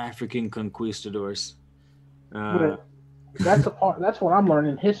 African conquistadors. Uh, But that's a part. That's what I'm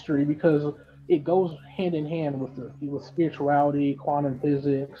learning history because it goes hand in hand with with spirituality, quantum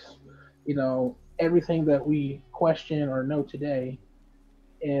physics. Everything that we question or know today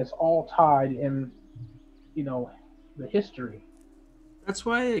is all tied in you know the history. that's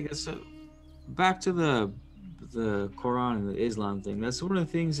why I guess back to the Quran and the Islam thing. That's one of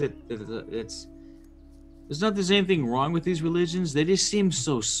the things that it's there's not there's anything wrong with these religions. They just seem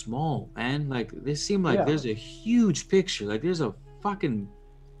so small, man. Like they seem like Yeah, there's a huge picture. Like there's a fucking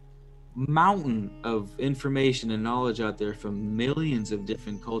mountain of information and knowledge out there from millions of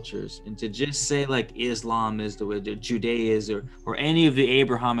different cultures, and to just say like Islam is the way, Judaism, or any of the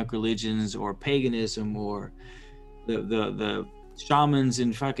Abrahamic religions, or paganism, or the shamans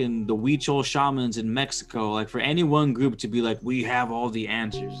and fucking the Huichol shamans in Mexico, like for any one group to be like we have all the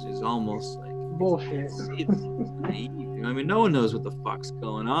answers is almost like bullshit. it's naive. I mean, no one knows what the fuck's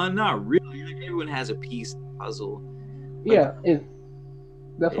going on. Not really. Like everyone has a piece of the puzzle. Like Yeah,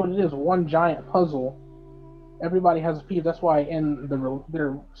 that's it, what it is. One giant puzzle. Everybody has a piece. That's why in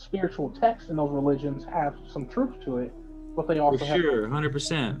their spiritual texts in those religions have some truth to it, but for sure,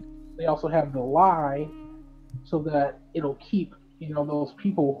 100%. they also have the lie so that it'll keep those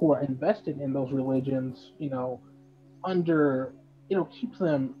people who are invested in those religions under. It'll keep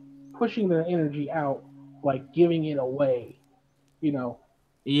them pushing their energy out, like giving it away. You know,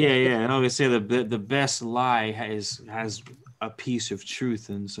 Yeah, it's yeah. And I was gonna say the best lie has a piece of truth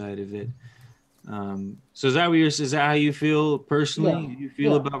inside of it. So is that how you feel yeah, personally? You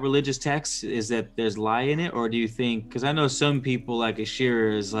feel yeah. about religious texts? Is that there's lie in it, or do you think? Because I know some people like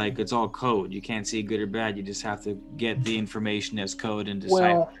Ashira is like it's all code. You can't see good or bad. You just have to get the information as code and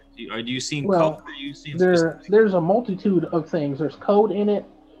decipher Well, it. Are you seeing code, well, or are you seeing specific? there's a multitude of things. There's code in it.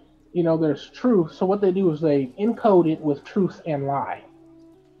 There's truth. So what they do is they encode it with truth and lie.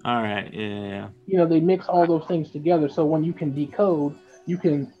 All right, yeah, yeah, yeah. They mix all those things together. So when you can decode, you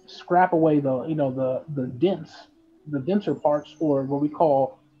can scrap away the denser parts, or what we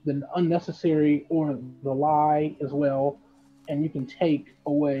call the unnecessary, or the lie as well, and you can take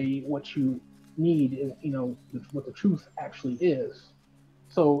away what you need. What the truth actually is.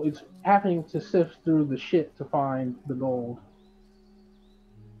 So it's having to sift through the shit to find the gold.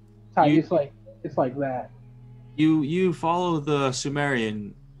 You It's like that. you follow the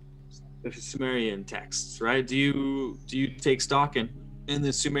Sumerian texts, right? Do you take stock in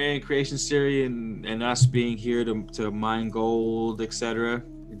the Sumerian creation theory and us being here to mine gold, etc.?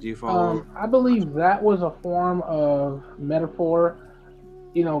 Do you follow? I believe that was a form of metaphor,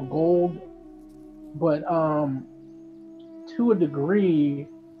 gold, but to a degree,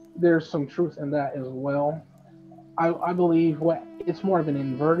 there's some truth in that as well. I believe what it's more of an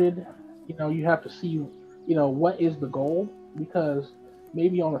inverted. You have to see, what is the goal, because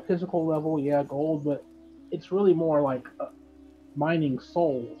maybe on a physical level, yeah, gold, but it's really more like mining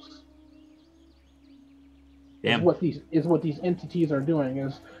souls Damn. is what these entities are doing,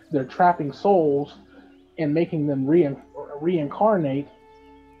 is they're trapping souls and making them reincarnate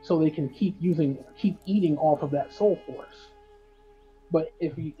so they can keep eating off of that soul force. But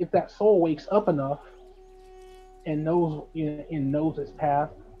if that soul wakes up enough and knows its path,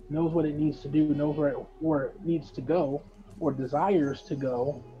 knows what it needs to do, knows where it needs to go or desires to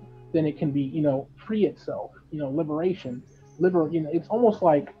go, then it can be free itself. Liberation, It's almost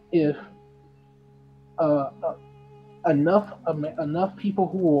like if uh, uh, enough people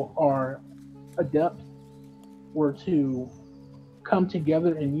who are adept were to come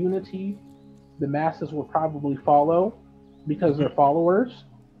together in unity, the masses will probably follow because they're Mhm. followers.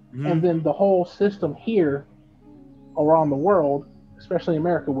 and then the whole system here around the world, especially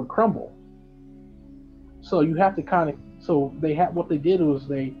America, would crumble. So you have to kind of, so they had, what they did was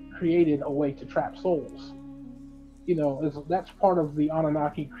they created a way to trap souls. That's part of the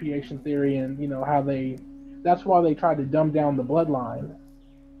Anunnaki creation theory, and how that's why they tried to dumb down the bloodline,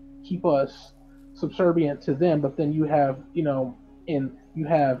 keep us subservient to them. But then you have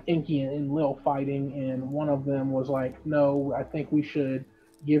Enki and Lil fighting, and one of them was like, no, I think we should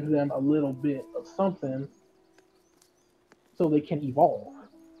give them a little bit of something so they can evolve,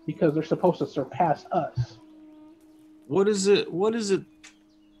 because they're supposed to surpass us. What is it? What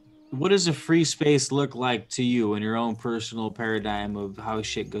does a free space look like to you in your own personal paradigm of how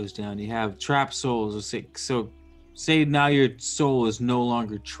shit goes down? You have trapped souls. So say now your soul is no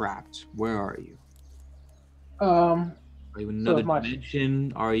longer trapped. Where are you? Um, Are you in so another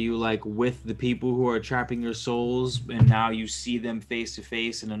dimension? Are you like with the people who are trapping your souls, and now you see them face to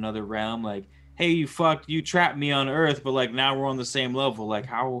face in another realm? Like, hey, you trapped me on Earth, but like now we're on the same level. Like,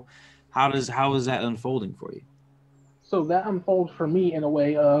 how is that unfolding for you? so that unfolds for me in a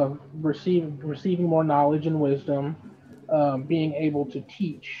way of receiving more knowledge and wisdom, being able to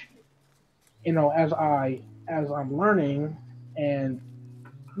teach, as I'm learning, and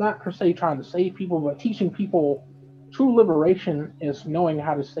not per se trying to save people, but teaching people true liberation is knowing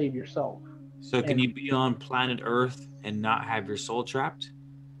how to save yourself. So can And you be on planet Earth and not have your soul trapped?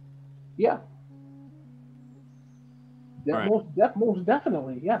 yeah, All right. most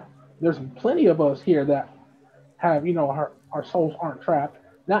definitely, yeah. There's plenty of us here that have, our souls aren't trapped.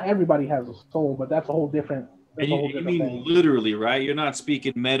 Not everybody has a soul, but And that's a whole you different mean thing. literally, right? You're not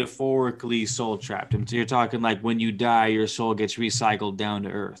speaking metaphorically soul trapped. So you're talking like when you die, your soul gets recycled down to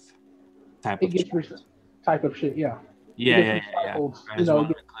Earth type It of gets type of shit, yeah. It Yeah, gets yeah. recycled, I just wanted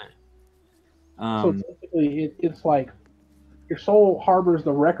to be clear. so typically it's like your soul harbors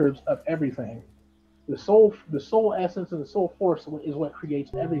the records of everything. The soul essence and the soul force is what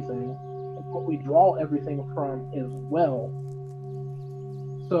creates everything, and what we draw everything from as well.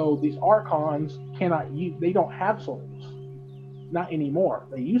 So these archons cannot use, they don't have souls, not anymore.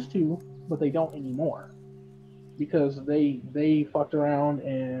 They used to, but they don't anymore, because they fucked around,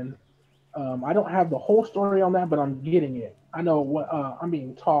 and I don't have the whole story on that, but I'm getting it. I know what I'm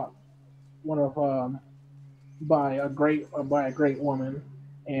being taught, one of by a great woman,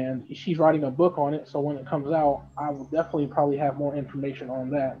 and she's writing a book on it. So when it comes out, I will definitely probably have more information on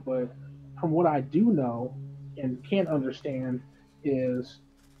that. But from what I do know and can understand is,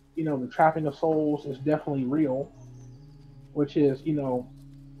 the trapping of souls is definitely real, which is,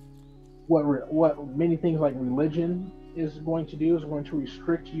 what many things like religion is going to do is going to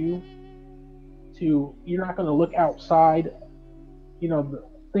restrict you to, you're not going to look outside,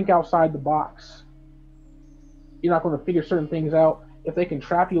 think outside the box. You're not going to figure certain things out. If they can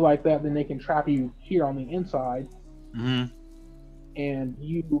trap you like that, then they can trap you here on the inside, Mm-hmm. and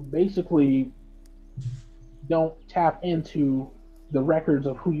you basically don't tap into the records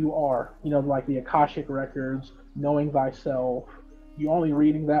of who you are. Like the Akashic records, knowing thyself. You're only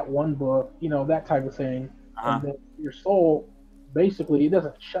reading that one book, that type of thing, and Uh-huh. then your soul basically, it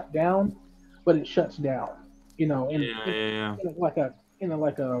doesn't shut down, but it shuts down. Yeah.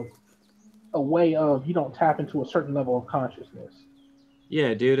 Like a way of, you don't tap into a certain level of consciousness.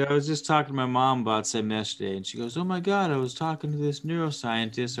 Yeah, dude. I was just talking to my mom about something yesterday, and she goes, "Oh my god, I was talking to this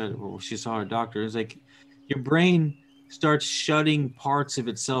neuroscientist. Well, she saw her doctor. It's like your brain starts shutting parts of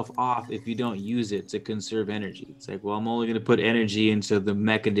itself off if you don't use it to conserve energy. It's like, well, I'm only going to put energy into the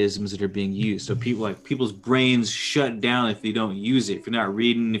mechanisms that are being used. So people's brains shut down if you don't use it. If you're not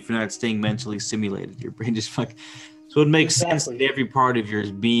reading, if you're not staying mentally stimulated, your brain just like. So it makes sense that Exactly. every part of your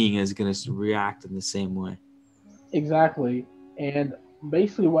being is going to react in the same way. Exactly. And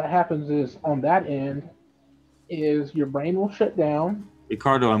basically what happens is, on that end, is your brain will shut down.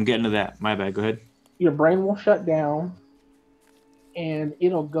 Ricardo, I'm getting to that. My bad. Go ahead. Your brain will shut down, and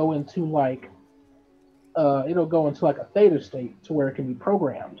it'll go into like a theta state to where it can be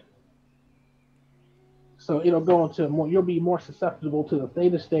programmed. So it'll go into more, you'll be more susceptible to the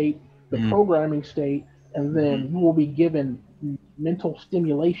theta state, the Mhm. programming state, and then you will be given mental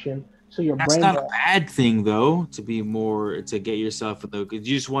stimulation, so your That's brain not a will. bad thing, though, to be more to get yourself in the. Because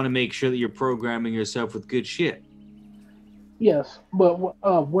you just want to make sure that you're programming yourself with good shit. Yes, but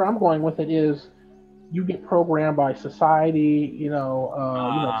where I'm going with it is, you get programmed by society,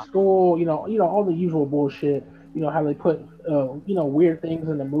 Uh, school, all the usual bullshit. How they put, weird things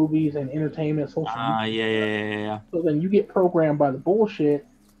in the movies and entertainment, social media. yeah. So then you get programmed by the bullshit,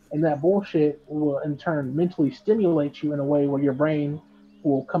 and that bullshit will in turn mentally stimulate you in a way where your brain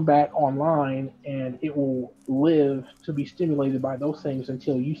will come back online and it will live to be stimulated by those things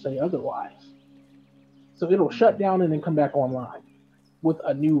until you say otherwise. So it'll shut down and then come back online with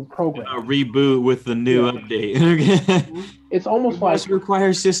a new program. A reboot with the new Yeah. update. It's almost like must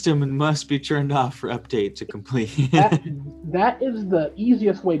require system and must be turned off for update to complete. that is the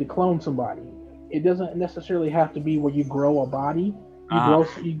easiest way to clone somebody. It doesn't necessarily have to be where you grow a body,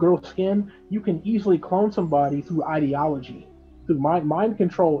 you grow skin. You can easily clone somebody through ideology. Through mind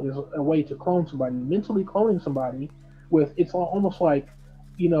control is a way to clone somebody. Mentally cloning somebody with it's almost like,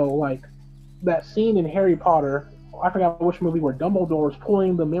 like that scene in Harry Potter. I forgot which movie where Dumbledore is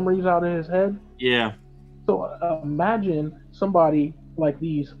pulling the memories out of his head. Yeah. So imagine somebody like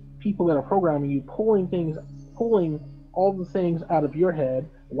these people that are programming you, pulling all the things out of your head,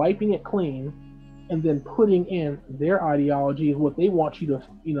 wiping it clean, and then putting in their ideology, what they want you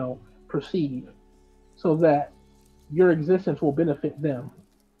to, perceive, so that your existence will benefit them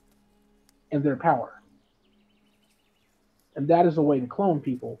and their power. And that is a way to clone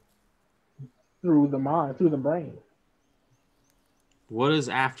people through the mind, through the brain. What does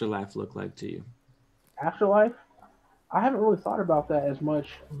afterlife look like to you? Afterlife? I haven't really thought about that as much,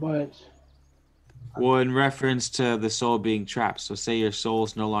 but well, in reference to the soul being trapped. So say your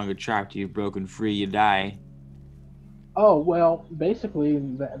soul's no longer trapped, you've broken free, you die. Oh, well, basically,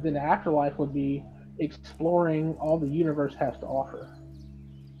 then the afterlife would be exploring all the universe has to offer.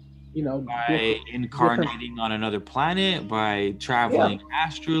 By incarnating on another planet, by traveling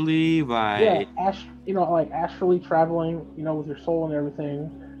astrally, by like astrally traveling, with your soul and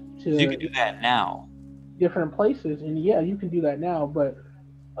everything. You can do that now. Different places, and you can do that now, but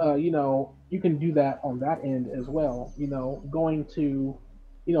you can do that on that end as well. Going to,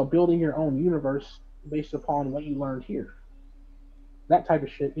 building your own universe based upon what you learned here. That type of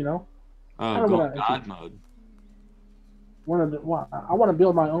shit, Go God mode. I want to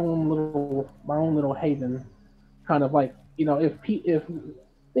build my own little haven, kind of like, if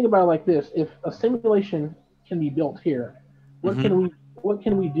think about it like this: if a simulation can be built here, what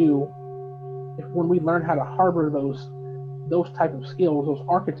can we do if when we learn how to harbor those type of skills, those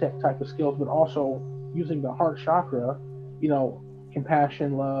architect type of skills, but also using the heart chakra,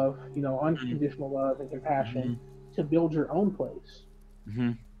 compassion, love, unconditional love and compassion to build your own place.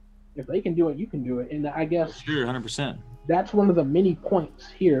 If they can do it, you can do it. And I guess sure, 100%. That's one of the many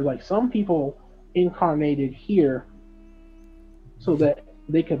points here. Like some people incarnated here so that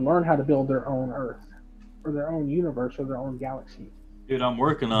they could learn how to build their own Earth or their own universe or their own galaxy. Dude, I'm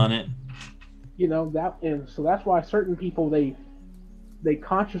working on it. So that's why certain people they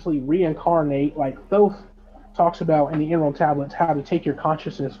consciously reincarnate. Like Thoth talks about in the Emerald Tablets how to take your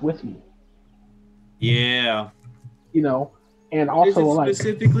consciousness with you. Yeah. And also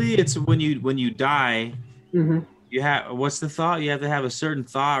specifically, it's when you die. Mm-hmm. You have what's the thought? You have to have a certain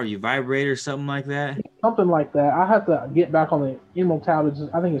thought, or you vibrate, or something like that. Something like that. I have to get back on the Emerald Tablets.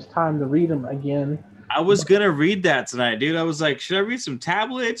 I think it's time to read them again. I was gonna read that tonight, dude. I was like, should I read some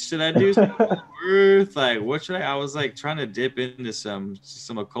tablets? Should I do some Earth? Like, what should I was like trying to dip into some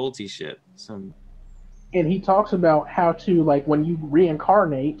occulty shit. And he talks about how to, like, when you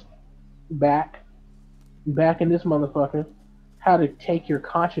reincarnate back in this motherfucker, how to take your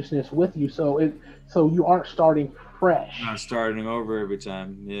consciousness with you, so you aren't starting fresh. Not starting over every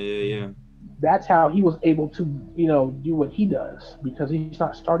time. Yeah. That's how he was able to, do what he does, because he's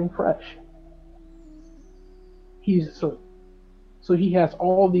not starting fresh. So he has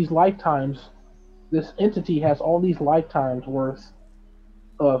all these lifetimes. This entity has all these lifetimes worth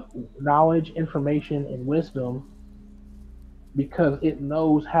of knowledge, information, and wisdom, because it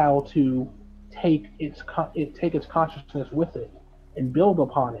knows how to take its consciousness with it and build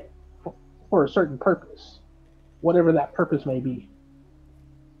upon it for a certain purpose, whatever that purpose may be.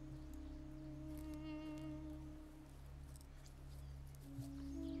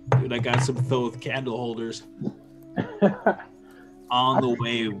 Dude, I got some Thoth candle holders on the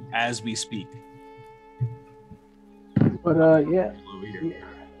way as we speak. But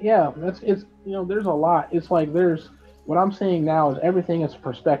it's there's a lot. It's like what I'm saying now is everything is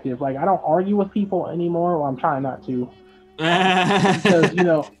perspective. Like I don't argue with people anymore. Well, I'm trying not to, because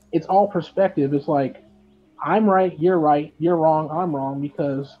it's all perspective. It's like I'm right, you're wrong, I'm wrong.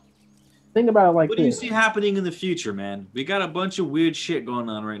 Because think about it like this. What do you see happening in the future, man? We got a bunch of weird shit going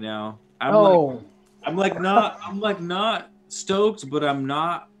on right now. I'm not stoked, but I'm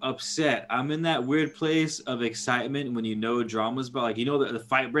not upset. I'm in that weird place of excitement when drama's about, like, that the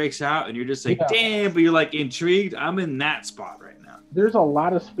fight breaks out and you're just like, damn, but you're like intrigued. I'm in that spot right now. There's a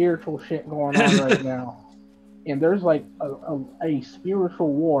lot of spiritual shit going on right now. And there's like a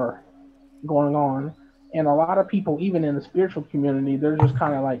spiritual war going on. And a lot of people, even in the spiritual community, they're just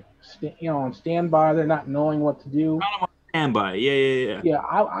kind of like on standby. They're not knowing what to do. Kind of on standby. Yeah, yeah, yeah. Yeah,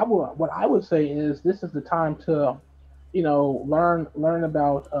 I would. What I would say is this is the time to, learn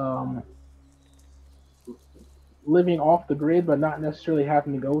about living off the grid, but not necessarily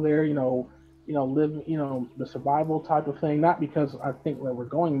having to go there. Live, the survival type of thing. Not because I think that we're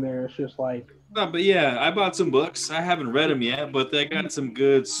going there. It's just like, No, but yeah, I bought some books. I haven't read them yet, but they got some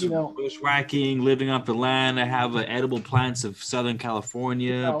good you know, bushwhacking, living off the land. I have edible plants of Southern you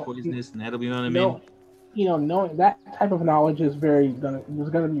California, know, poisonous and edible. You know what I mean? no, knowing that type of knowledge is gonna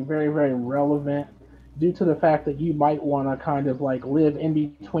be very, very relevant due to the fact that you might want to kind of like live in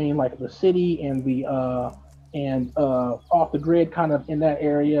between like the city and the off the grid, kind of in that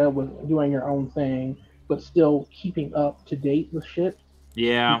area with doing your own thing, but still keeping up to date with shit,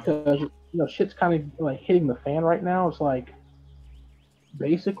 Yeah. because shit's kind of like hitting the fan right now. It's like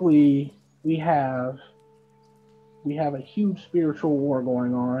basically we have a huge spiritual war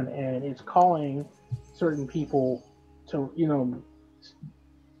going on, and it's calling certain people to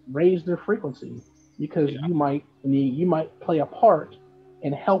raise their frequency, because Yeah. you might play a part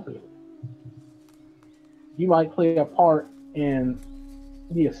in helping. You might play a part in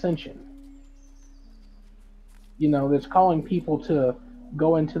the ascension. That's calling people to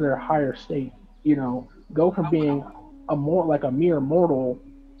go into their higher state. Go from being a mere mortal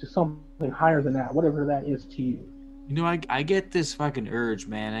to something higher than that, whatever that is to you. I get this fucking urge,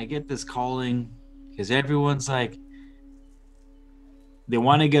 man. I get this calling because everyone's like, they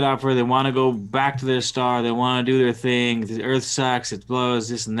want to get up, or they want to go back to their star. They want to do their thing. The earth sucks. It blows,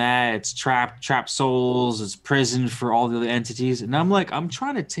 this and that. It's trapped souls. It's prison for all the other entities. And I'm like, I'm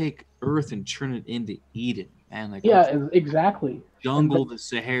trying to take earth and turn it into Eden, man. Like, I'm Yeah, exactly. And jungle, the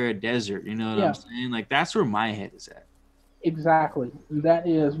Sahara Desert. You know what I'm yeah, saying? Like, that's where my head is at. exactly. That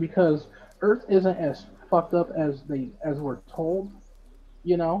is because Earth isn't as fucked up as we're told.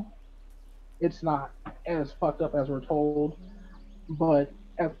 You know, it's not as fucked up as we're told, but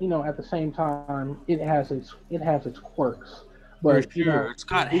at the same time, it has its quirks. For But sure. It's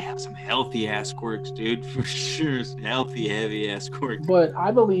got to it, have some healthy ass quirks, dude. For sure. Some healthy, heavy ass quirks. but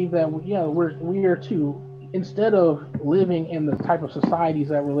I believe that we are to, instead of living in the type of societies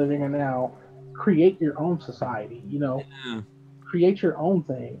that we're living in now, create your own society. Yeah. Create your own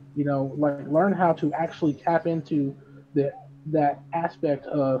thing. Like learn how to actually tap into the that aspect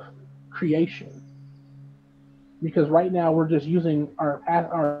of creation. Because right now we're just using our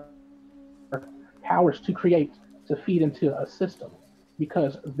powers to create, to feed into a system,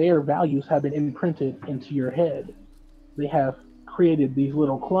 because their values have been imprinted into your head. They have created these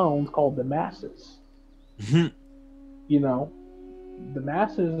little clones called the masses. You know, the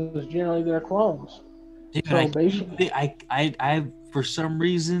masses is generally their clones. Dude, So basically, for some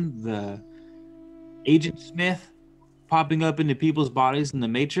reason, the Agent Smith popping up into people's bodies in the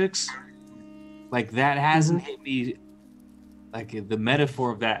Matrix, like that hasn't hit me. Like the metaphor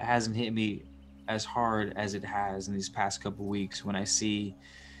of that hasn't hit me as hard as it has in these past couple weeks. When I see,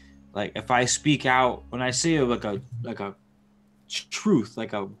 like, if I speak out, when I say like a truth,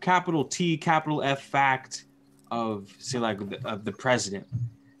 like a capital T, capital F fact of, say, like of the president,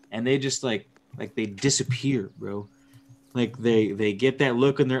 and they just like they disappear, bro. Like they get that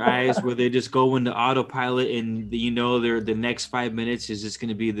look in their eyes where they just go into autopilot, and they're the next 5 minutes is just going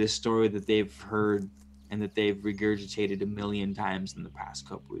to be this story that they've heard and that they've regurgitated a million times in the past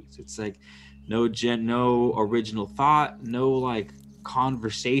couple weeks. It's like no original thought, no like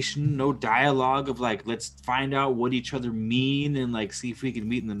conversation, no dialogue of like, let's find out what each other mean and like see if we can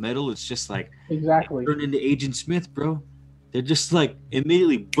meet in the middle. It's just like exactly, turn into Agent Smith, bro. They're just like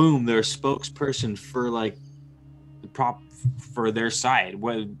immediately boom, they're a spokesperson for like the prop for their side.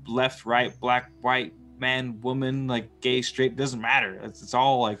 What, left, right, black, white, man, woman, like gay, straight, doesn't matter. It's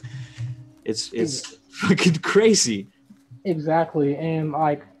all like it's fucking crazy. exactly. And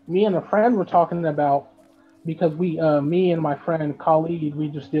like me and a friend were talking about, because me and my friend Khalid, we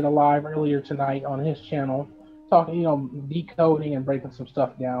just did a live earlier tonight on his channel, talking, decoding and breaking some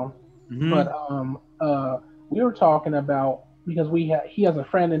stuff down. Mm-hmm. But we were talking about, because he has a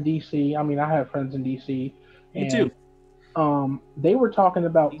friend in DC. I mean, I have friends in DC, Me too. and they were talking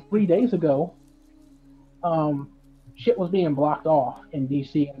about 3 days ago. Shit was being blocked off in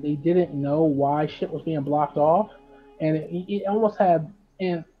DC, and they didn't know why shit was being blocked off, and it almost had,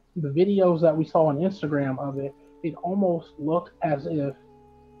 in the videos that we saw on Instagram of it, it almost looked as if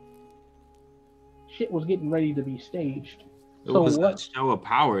shit was getting ready to be staged. It So was a what, show of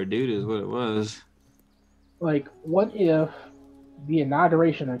power, dude, is what it was. like, what if the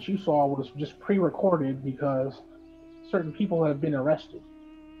inauguration that you saw was just pre-recorded because certain people have been arrested?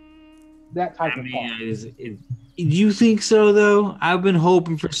 that type of mean, talk. you think so though? I've been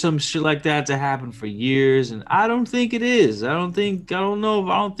hoping for some shit like that to happen for years, and I don't think it is. I don't think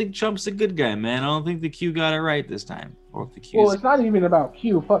Trump's a good guy, man. I don't think the Q got it right this time, or if the Well, Q's. it's not even about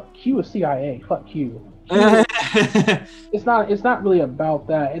Q. Fuck Q is CIA. Fuck Q. Q. It's not. It's not really about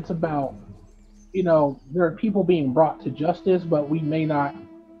that. It's about, there are people being brought to justice, but we may not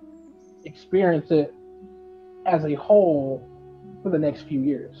experience it as a whole for the next few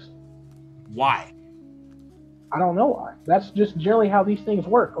years. Why? I don't know why. That's just generally how these things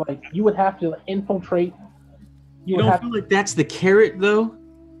work. Like you would have to infiltrate. You You would don't have. feel like that's the carrot though?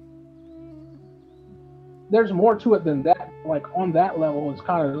 There's more to it than that. Like on that level, it's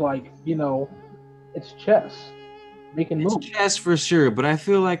kind of like it's chess, making It's moves. chess for sure, but I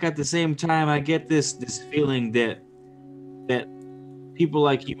feel like at the same time I get this feeling that people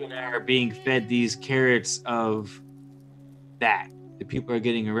like you and I are being fed these carrots of that. The people are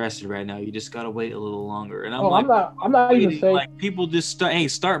getting arrested right now. You just gotta wait a little longer. And I'm Oh, like, I'm not. I'm not even waiting. saying. Like people just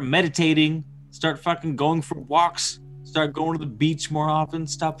start meditating, start fucking going for walks, start going to the beach more often,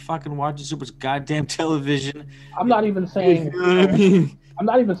 stop fucking watching so much goddamn television. I'm not even You saying. know what I mean? I'm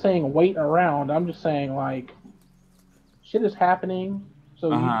not even saying wait around. I'm just saying like shit is happening, so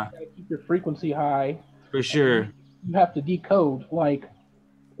you just Uh-huh. gotta keep your frequency high, For and sure. you have to decode. Like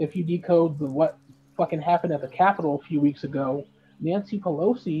if you decode the what fucking happened at the Capitol a few weeks ago, Nancy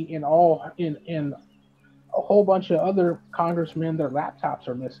Pelosi and a whole bunch of other congressmen, their laptops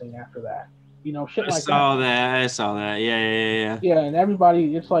are missing after that. Shit I like that. saw that. I saw that. Yeah, yeah, Yeah, and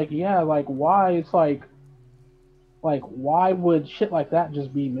everybody, it's like, yeah, like why? It's like why would shit like that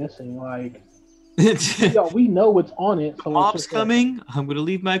just be missing? Like, yeah. we know it's on it, so it's Mom's just like coming. I'm gonna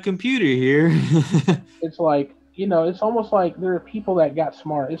leave my computer here. it's like it's almost like there are people that got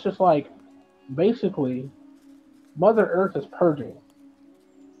smart. It's just like basically Mother Earth is purging,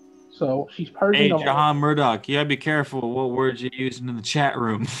 so she's purging Hey, of Jahan Murdoch, you gotta be careful what words you're using in the chat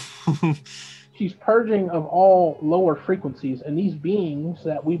room. she's purging of all lower frequencies, and these beings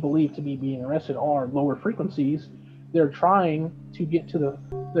that we believe to be being arrested are lower frequencies. They're trying to get to the.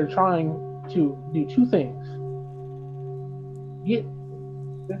 They're trying to do two things. Get.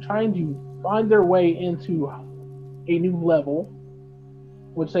 They're trying to find their way into a new level,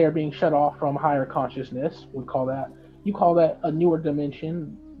 which they are being shut off from higher consciousness. We call that. You call that a newer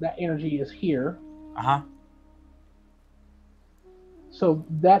dimension. That energy is here, Uh-huh. so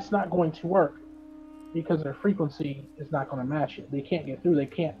that's not going to work because their frequency is not going to match it. They can't get through. They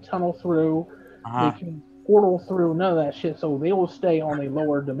can't tunnel through. They Uh-huh. can portal through. None of that shit. So they will stay on a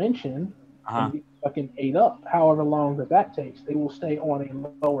lower dimension Uh-huh. and get fucking ate up. However long that takes, they will stay on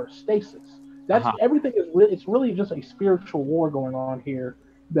a lower stasis. That's Uh-huh. everything is. It's really just a spiritual war going on here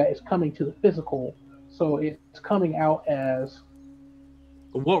that is coming to the physical. So it's coming out as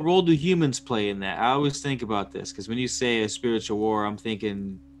What role do humans play in that? I always think about this because when you say a spiritual war, I'm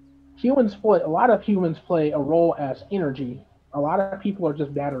thinking, humans play. A lot of humans play a role as energy. A lot of people are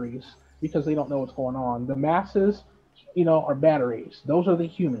just batteries because they don't know what's going on. The masses, are batteries. Those are the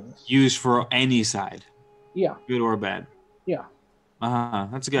humans. used for any side, Yeah, good or bad. yeah. Uh-huh.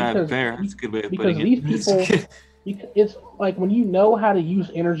 That's a good Because fair. That's a good way of because putting these people, it. it's like when you know how to use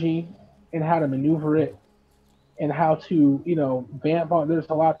energy and how to maneuver it and how to vamp off. There's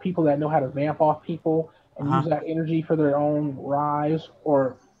a lot of people that know how to vamp off people and use Uh-huh. that energy for their own rise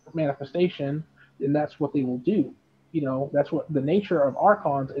or manifestation. And that's what they will do. That's what the nature of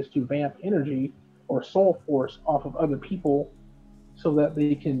archons is, to vamp energy or soul force off of other people so that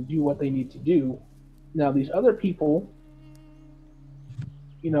they can do what they need to do. Now these other people,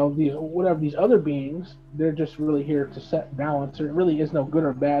 these other beings, they're just really here to set balance. There really is no good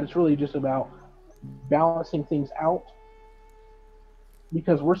or bad. It's really just about balancing things out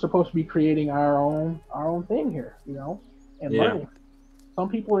because we're supposed to be creating our own thing here, and Yeah. learning. Some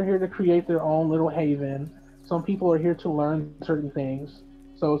people are here to create their own little haven. Some people are here to learn certain things.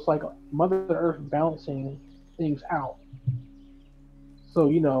 So it's like Mother Earth balancing things out. So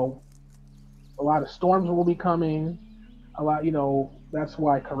a lot of storms will be coming. A lot, that's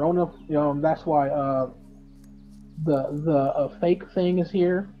why Corona. That's why the fake thing is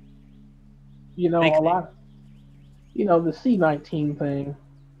here. Fake A thing. lot. The C-19 thing.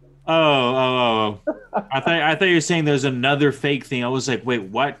 Oh. I thought you were saying there's another fake thing. I was like, wait,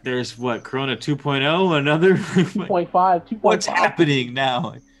 what? There's what? Corona 2.0? Another? 2.5, What's 2.5. happening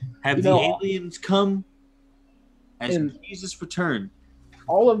now? Have You the know, aliens come? As and Jesus returned?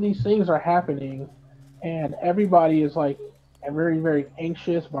 all of these things are happening, and everybody is like very, very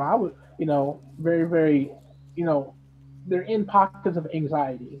anxious. But I would, very, very, you know, they're in pockets of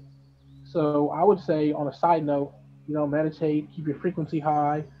anxiety. So I would say, on a side note, meditate, keep your frequency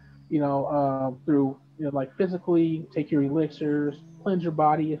high. through like physically take your elixirs, cleanse your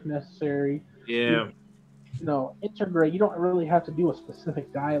body if necessary. You, Yeah. integrate. You don't really have to do a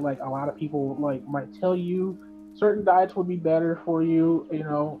specific diet like a lot of people like might tell you. Certain diets would be better for you,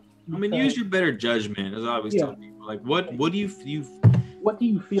 I mean, because use your better judgment, as I always yeah, tell people. Like, what do you what do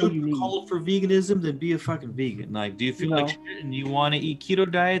you feel super you need? called for veganism? Then be a fucking vegan. Like, do you You feel like know, shit and you want to eat keto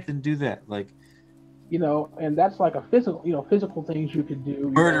diet? Then do that. Like, and that's like a physical things you could do.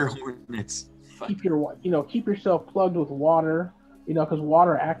 murder hornets. Fuck. Keep yourself plugged with water. Because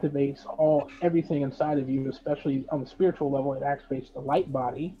water activates everything inside of you, especially on the spiritual level. It activates the light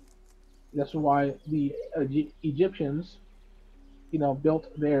body. That's why the Egyptians, built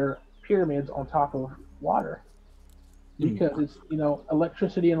their pyramids on top of water, because it's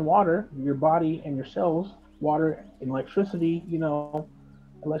electricity and water, your body and your cells, water and electricity.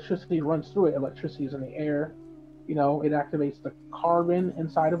 Electricity runs through it. Electricity is in the air. It activates the carbon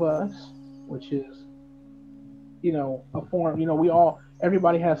inside of us, which is a form.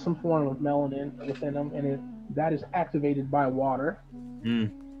 Everybody has some form of melanin within them, and that is activated by water.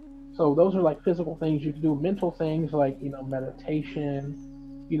 Mm. So those are like physical things you can do. Mental things like meditation,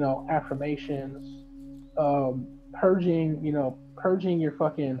 affirmations, purging your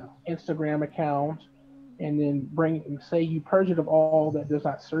fucking Instagram account, and then say you purge it of all that does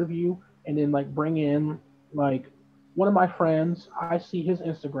not serve you, and then like bring in like one of my friends. I see his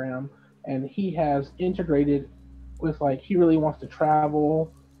Instagram, and he has integrated with like he really wants to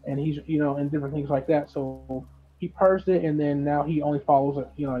travel, and he's and different things like that. So he purged it, and then now he only follows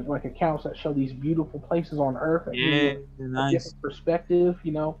like accounts that show these beautiful places on Earth that give Yeah, you a nice. different perspective.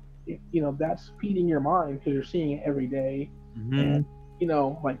 That's feeding your mind because you're seeing it every day, and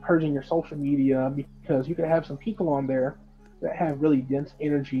Hmm. like purging your social media, because you can have some people on there that have really dense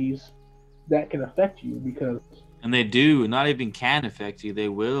energies that can affect you because And they do. Not even can affect you. They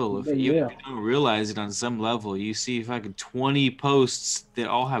will. If they even if yeah you don't realize it on some level, you see fucking 20 posts that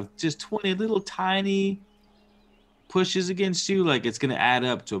all have just 20 little tiny pushes against you, like it's gonna add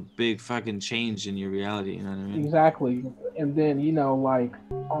up to a big fucking change in your reality. You know what I mean? exactly. And then like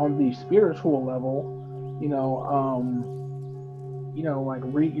on the spiritual level, you know um like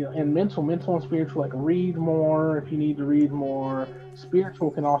read, and mental and spiritual, like read more if you need to read more.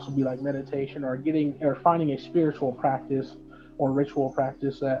 Spiritual can also be like meditation, or finding a spiritual practice or ritual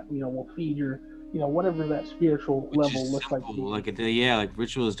practice that will feed your whatever that spiritual Which level is looks like to simple. you. Like yeah, like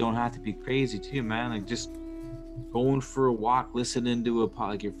rituals don't have to be crazy too, man. Like just going for a walk, listening to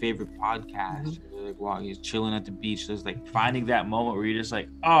like your favorite Hmm. podcast, or like walking, you're chilling at the beach. There's like finding that moment where you're just like,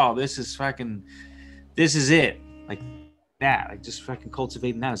 oh, this is it. Like that. Like just fucking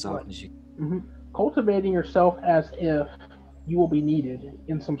cultivating that as Right. often as you. Hmm. Cultivating yourself as if you will be needed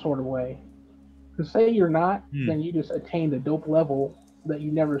in some sort of way. Because say you're not, Hmm. then you just attained a dope level that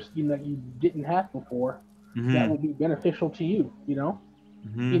that you didn't have before. That Mm-hmm. will be beneficial to you.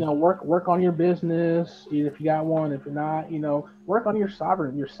 Mm-hmm. Work on your business, if you got one. If you're not, work on your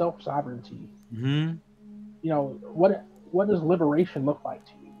self sovereignty. Mm-hmm. What does liberation look like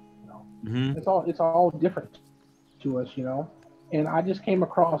to you? You know, Mm-hmm. it's all different to us. And I just came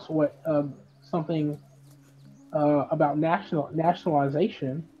across something about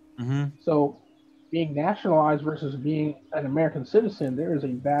nationalization. Mm-hmm. So being nationalized versus being an American citizen, there is a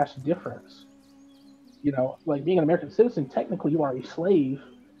vast difference. Like being an American citizen, technically you are a slave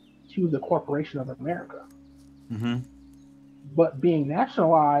to the corporation of America. Mm-hmm. But being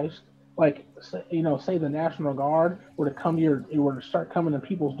nationalized, like say the National Guard were to start coming to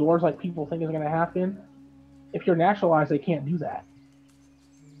people's doors, like people think is going to happen. If you're nationalized, they can't do that.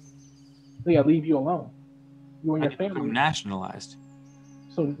 They gotta leave you alone, you and How your do you become family. nationalized?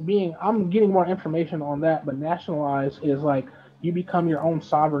 So I'm getting more information on that, but nationalized is like you become your own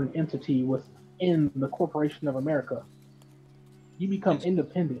sovereign entity within the corporation of America. You become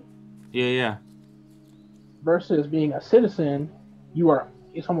independent Yeah, yeah. versus being a citizen. You are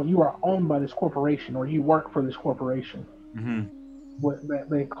owned by this corporation, or you work for this corporation. Mm-hmm. What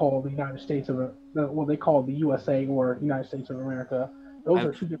they call the United States what they call the USA or United States of America. Those are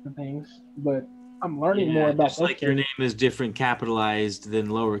I've two different things, but I'm learning more Yeah, about just those like your name things. is different capitalized than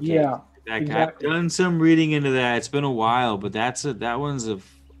lowercase. Yeah, Like I've exactly. done some reading into that. It's been a while, but that one's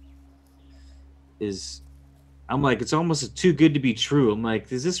is I'm like, it's almost too good to be true. I'm like,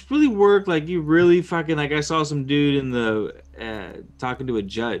 does this really work? Like, you really fucking like? I saw some dude in the talking to a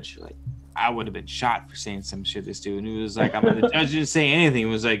judge. Like, I would have been shot for saying some shit. This dude, and he was like, the judge didn't say anything. It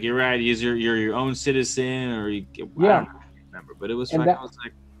was like, you're right. You're your own citizen, or I Yeah, don't remember, but it was and fucking. I that was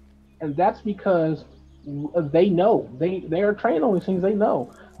like, and that's because they know they are trained on these things. They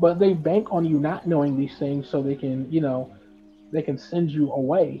know, but they bank on you not knowing these things so they can they can send you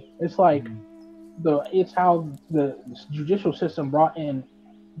away. It's like it's how the judicial system brought in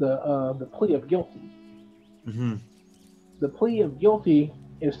the plea of guilty. Mm-hmm. The plea of guilty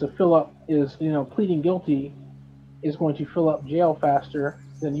is to fill up is pleading guilty is going to fill up jail faster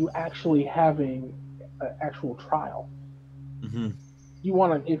than you actually having an actual trial. Mm-hmm. You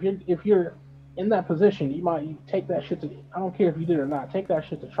want to if you're in that position, you take that shit to. I don't care if you did or not. Take that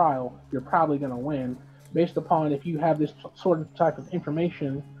shit to trial. You're probably going to win based upon if you have this sort of type of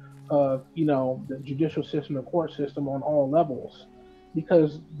information of the judicial system, the court system on all levels,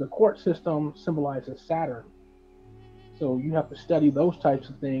 because the court system symbolizes Saturn. So you have to study those types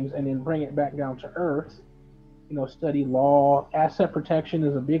of things and then bring it back down to earth. Study law, asset protection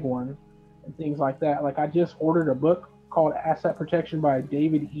is a big one, and things like that. Like I just ordered a book called Asset Protection by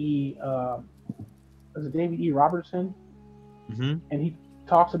David E. Was it David E. Robertson? Mm-hmm. And he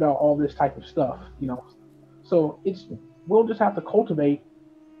talks about all this type of stuff. So we'll just have to cultivate.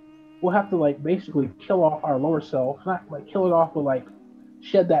 We'll have to like basically kill off our lower self, not like kill it off, but like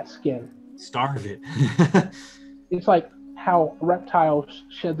shed that skin. Starve it. It's like how reptiles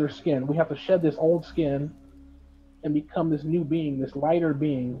shed their skin. We have to shed this old skin and become this new being, this lighter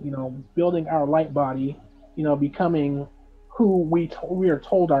being, building our light body, becoming who we are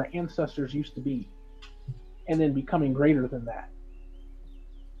told our ancestors used to be, and then becoming greater than that.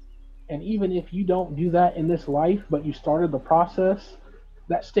 And even if you don't do that in this life, but you started the process,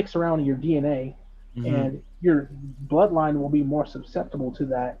 that sticks around in your DNA, and your bloodline will be more susceptible to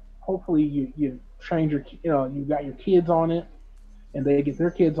that. Hopefully, you trained you got your kids on it, and they get their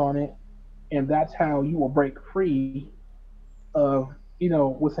kids on it, and that's how you will break free of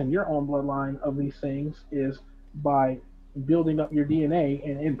within your own bloodline of these things is by building up your DNA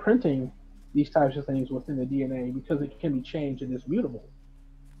and imprinting these types of things within the DNA because it can be changed and it's mutable.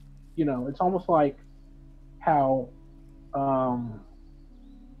 It's almost like how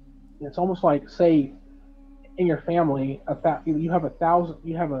it's almost like say in your family you have a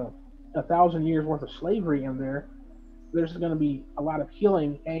thousand years worth of slavery in there. There's going to be a lot of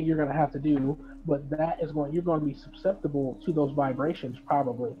healing and you're going to have to do, but you're going to be susceptible to those vibrations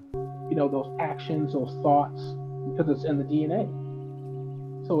probably, those actions, those thoughts, because it's in the DNA.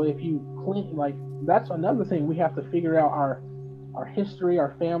 So if you clean, like that's another thing we have to figure out our history,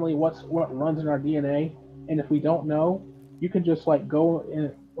 our family, what runs in our DNA, and if we don't know, you can just like go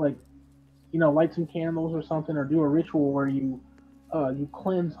and like light some candles or something, or do a ritual where you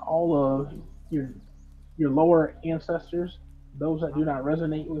cleanse all of your lower ancestors, those that do not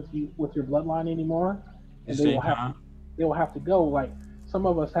resonate with your bloodline anymore, and they will have to go. Like some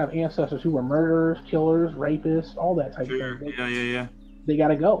of us have ancestors who were murderers, killers, rapists, all that type of thing. Yeah. They got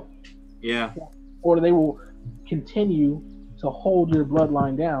to go. Yeah. Or they will continue to hold your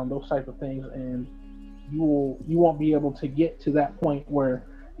bloodline down. Those type of things, and you won't be able to get to that point where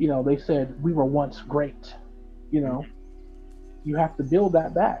they said we were once great. You have to build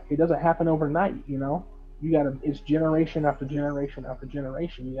that back. It doesn't happen overnight. It's generation after generation after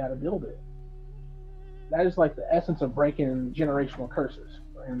generation. You got to build it. That is like the essence of breaking generational curses,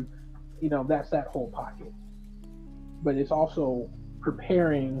 and that's that whole pocket. But it's also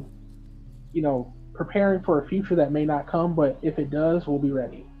preparing for a future that may not come, but if it does, we'll be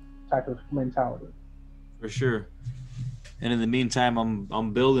ready. Type of mentality. For sure. And in the meantime,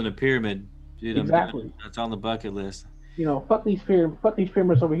 I'm building a pyramid, dude. Exactly. That's on the bucket list. Fuck these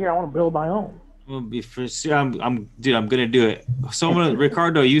pyramids over here. I want to build my own. Well, I'm gonna do it. Someone,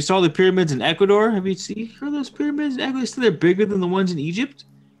 Ricardo, you saw the pyramids in Ecuador? Have you heard those pyramids in Ecuador? They're bigger than the ones in Egypt.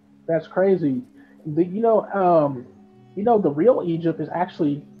 That's crazy. The real Egypt is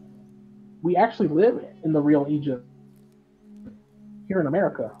we actually live in the real Egypt here in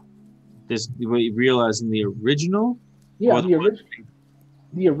America. You realize in the original? Yeah,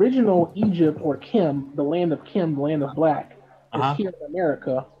 the original Egypt, or Kim, the land of Kim, the land of Black, is here in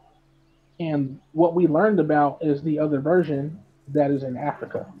America. And what we learned about is the other version that is in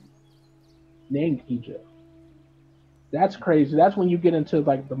Africa, named Egypt. That's crazy. That's when you get into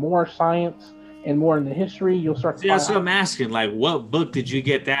like the more science and more in the history, you'll start to that's what I'm asking. Like, what book did you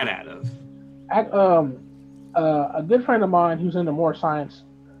get that out of? A good friend of mine who's into more science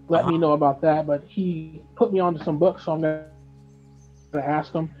let me know about that, but he put me onto some books, so I'm going to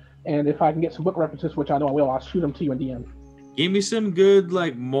ask him. And if I can get some book references, which I know I will, I'll shoot them to you in DM. Give me some good,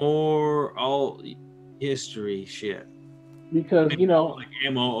 like, more all history shit. Because, like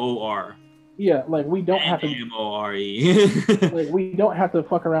MOOR. Yeah, like we don't have to MORE. like we don't have to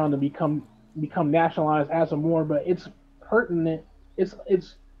fuck around and become nationalized as a more, but it's pertinent. It's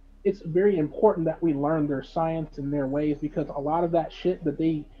very important that we learn their science and their ways, because a lot of that shit that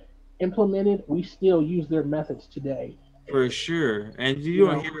they implemented, we still use their methods today. For sure. And you You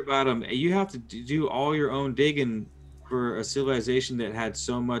don't know, hear about them. You have to do all your own digging for a civilization that had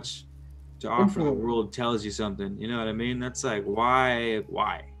so much to offer the influence. world tells you something. You know what I mean? That's like, why?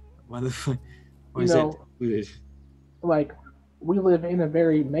 Why the fuck? Why You is that know, included? like we live in a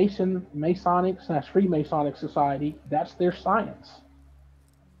very Masonic / Freemasonic society. That's their science.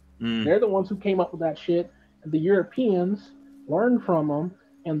 Mm, They're the ones who came up with that shit. And the Europeans learned from them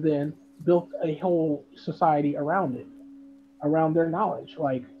and then built a whole society around it, around their knowledge.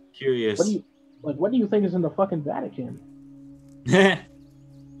 What do curious. you what do you think is in the fucking Vatican? I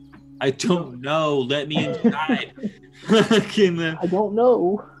You know, don't know. Let me inside. I can, I don't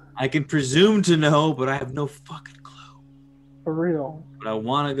know I can presume to know, but I have no fucking clue. for real. But I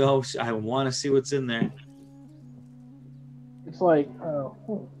want to go. I want to see what's in there. It's like,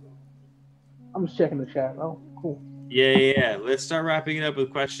 I'm just checking the chat. Oh, cool. Yeah. Let's start wrapping it up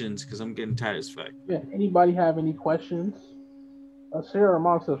with questions because I'm getting tired as fuck. Yeah. Anybody have any questions? Sarah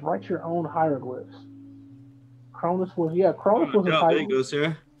Ramon says, write your own hieroglyphs. Cronus Oh, was a dope. There you title. go,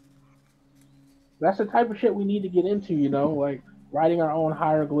 Sarah. That's the type of shit we need to get into, like writing our own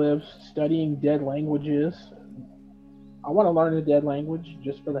hieroglyphs, studying dead languages. I want to learn a dead language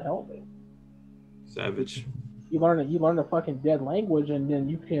just for the hell of it. Savage. You learn a fucking dead language, and then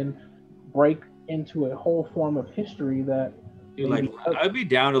you can break into a whole form of history that Dude, like, I'd be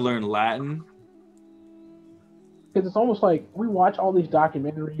down to learn Latin. because it's almost like we watch all these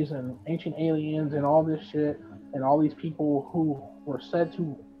documentaries and ancient aliens and all this shit and all these people who were said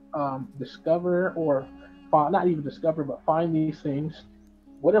to discover or not even discover but find these things.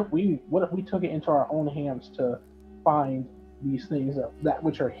 What if we took it into our own hands to find these things that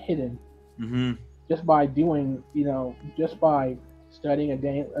which are hidden just by doing just by studying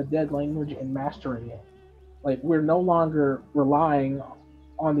a dead language and mastering it? Like, we're no longer relying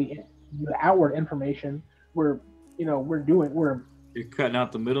on the outward information. We're You're cutting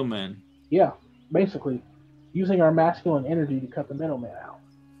out the middleman. yeah, basically using our masculine energy to cut the middleman out.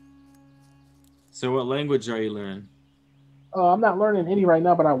 So, what language are you learning? I'm not learning any right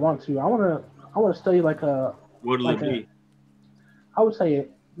now, but I want to. I want to study What'll it be? I would say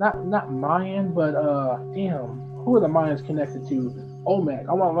not Mayan, but damn, who are the Mayans connected to? Olmec.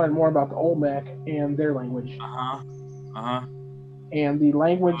 I want to learn more about the Olmec and their language. And the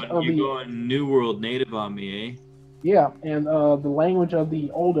language of you're the going New World Native on me, eh? yeah, and the language of the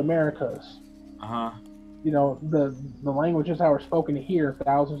old Americas. The languages that were spoken here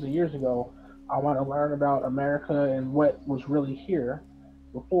thousands of years ago. I want to learn about America and what was really here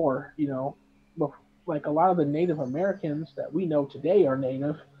before. Like a lot of the Native Americans that we know today are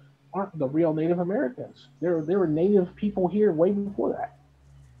native aren't the real Native Americans. There were Native people here way before that.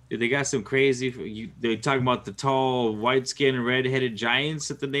 Dude, they got some crazy. They talk about the tall, white-skinned, red-headed giants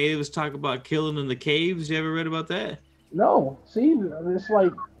that the natives talk about killing in the caves. You ever read about that? No. See, it's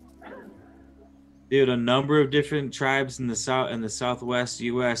like, dude, a number of different tribes in the southwest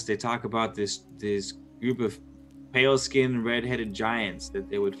U.S. They talk about this group of pale-skinned, red-headed giants that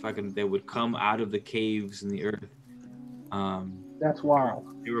they would come out of the caves in the earth. That's wild.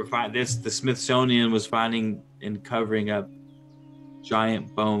 They were the Smithsonian was finding and covering up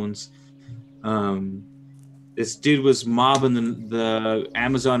giant bones. This dude was mobbing the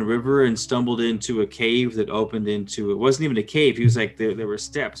Amazon River and stumbled into a cave that opened into, it wasn't even a cave. He was like, there were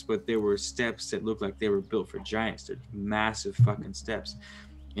steps, but there were steps that looked like they were built for giants. They're massive fucking steps.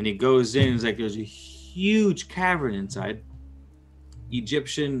 And he goes in, it's like there's a huge cavern inside.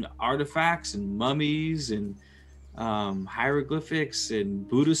 Egyptian artifacts and mummies and hieroglyphics and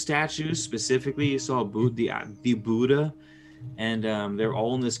Buddha statues. Specifically, you saw the Buddha. And they're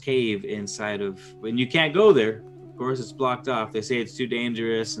all in this cave inside of, and you can't go there. Of course, it's blocked off. They say it's too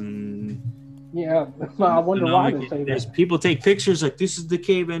dangerous, and yeah, I wonder why they say that. People take pictures like this is the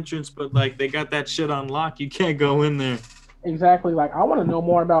cave entrance, but like they got that shit on lock. You can't go in there. Exactly. Like, I want to know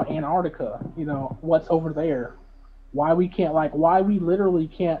more about Antarctica. What's over there? Why we literally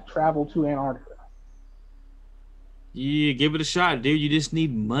can't travel to Antarctica? Yeah, give it a shot, dude. You just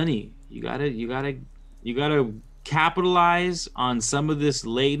need money. You gotta capitalize on some of this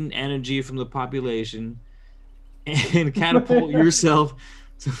latent energy from the population and catapult yourself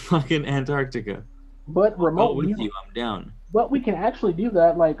to fucking Antarctica. But remote with view, you, I'm down. But we can actually do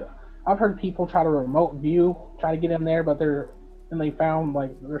that. Like, I've heard people try to remote view, try to get in there, but they found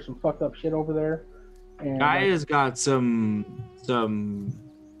like there's some fucked up shit over there. And Gaia's got some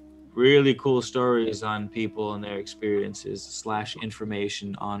really cool stories on people and their experiences /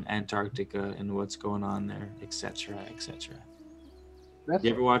 information on Antarctica and what's going on there, etc.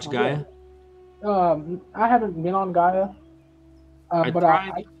 You ever watch Gaia? I haven't been on Gaia, but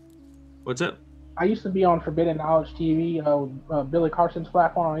I what's up? I used to be on Forbidden Knowledge TV, Billy Carson's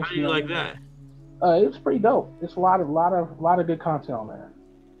platform. I used How to do be you on like there. that? It's pretty dope. It's a lot of good content on there.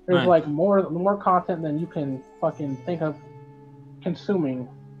 There's Nice. like more content than you can fucking think of consuming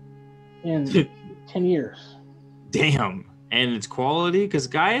in 10 years. Damn. And it's quality because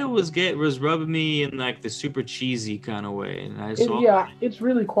Gaia was rubbing me in like the super cheesy kind of way, and I saw. Yeah, it's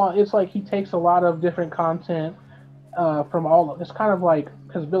really quality. It's like he takes a lot of different content from all. It's kind of like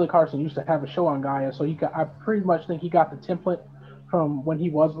because Billy Carson used to have a show on Gaia, so he got. I pretty much think he got the template from when he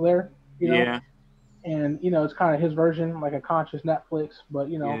was there. You know, Yeah, and it's kind of his version, like a conscious Netflix. But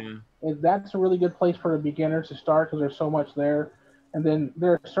yeah. that's a really good place for the beginners to start because there's so much there. And then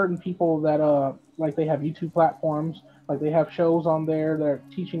there are certain people that like they have YouTube platforms, like they have shows on there. They're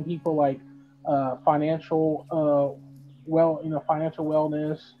teaching people like financial financial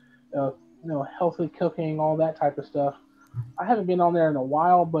wellness, healthy cooking, all that type of stuff. I haven't been on there in a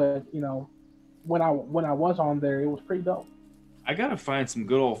while, but when I was on there, it was pretty dope. I gotta find some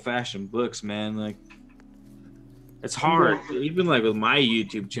good old fashioned books, man. Like it's Are you hard, gonna even like with my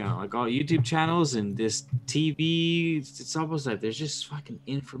YouTube channel, like all YouTube channels and this TV. It's almost like there's just fucking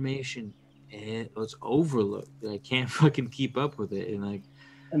information and it's overlooked. I can't fucking keep up with it, and like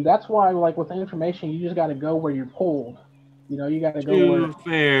And that's why, like with information, you just got to go where you're pulled. You got to go too where,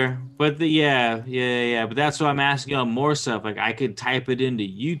 fair. But yeah. But that's why I'm asking on more stuff. Like I could type it into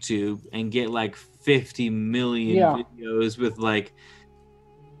YouTube and get like 50 million yeah, videos with like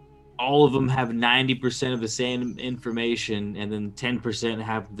all of them have 90% of the same information and then 10%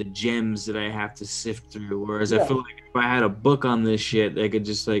 have the gems that I have to sift through. Whereas I yeah. feel like if I had a book on this shit, I could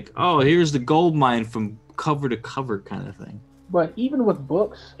just like, oh, here's the gold mine from cover to cover kind of thing. But even with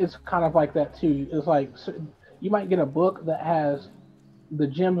books, it's kind of like that too. It's like you might get a book that has the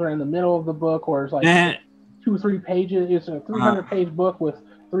gems are in the middle of the book, or it's like Eh, 2 or 3 pages. It's a uh, 300-page book with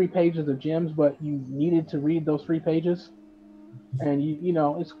 3 pages of gems, but you needed to read those 3 pages, and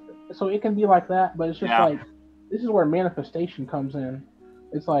it's so it can be like that. But it's just yeah. like this is where manifestation comes in.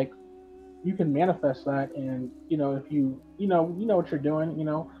 It's like you can manifest that, and if you know what you're doing,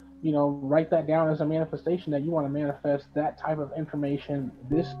 write that down as a manifestation that you want to manifest that type of information,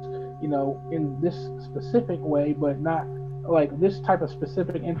 this in this specific way, but not like this type of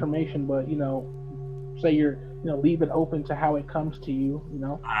specific information, but say you're leave it open to how it comes to you,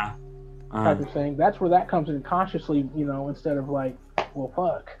 Uh, uh, type of thing. That's where that comes in consciously, instead of like, well,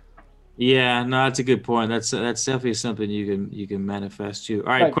 fuck. yeah, no, that's a good point. That's definitely something you can manifest too.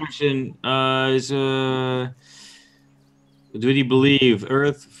 All right, Like, question is do you believe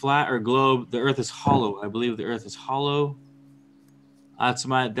Earth flat or globe? The Earth is hollow. I believe the Earth is hollow. That's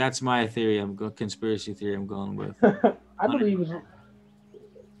my theory. Conspiracy theory. I'm going with. I believe is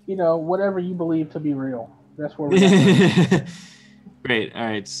whatever you believe to be real. That's where we at right now. Great. All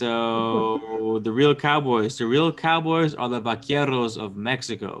right. So the real cowboys are the vaqueros of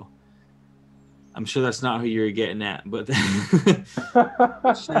Mexico. I'm sure that's not who you're getting at, but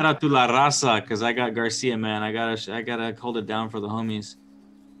shout out to La Raza because I got Garcia, man. I gotta hold it down for the homies.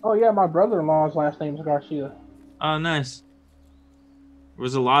 Oh yeah, my brother-in-law's last name is Garcia. Oh, nice.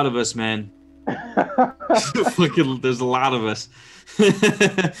 There's a lot of us, man. Fucking, there's a lot of us.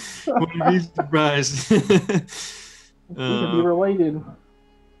 Wouldn't be surprised. We could be related.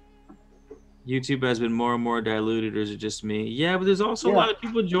 YouTube has been more and more diluted, or is it just me? Yeah, but there's also a Yeah, lot of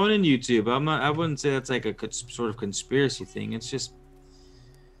people joining YouTube. I wouldn't say that's like a sort of conspiracy thing. It's just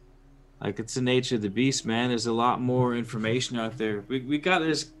like it's the nature of the beast, man. There's a lot more information out there. We got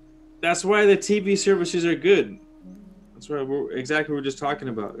this. That's why the TV services are good. That's why exactly what we're just talking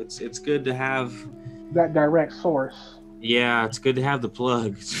about. It's good to have. that direct source Yeah, it's good to have the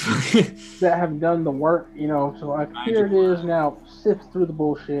plug. that have done the work. So like Mind here you. it is now. Sift through the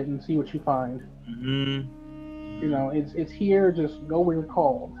bullshit and see what you find. Mm-hmm. It's here. Just go where you're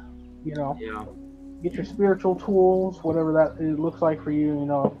called. You know, Yeah. get your spiritual tools, whatever that it looks like for you.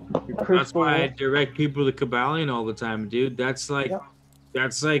 Your That's why I crystals. direct people to Kabbalion all the time, dude. Yep.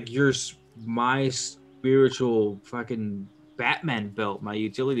 That's like my spiritual fucking Batman belt, my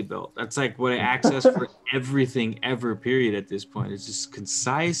utility belt. That's like what I access for everything ever. Period. At this point, it's just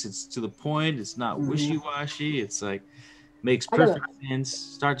concise. It's to the point. It's not hmm wishy washy. It's like makes I got a, perfect sense,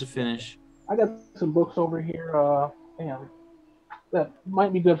 start to finish. I got some books over here. Damn, that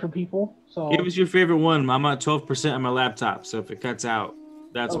might be good for people. Give So us your favorite one. I'm at 12% on my laptop, so if it cuts out,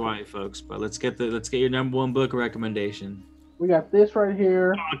 that's okay, why, folks. But let's get your number one book recommendation. we got this right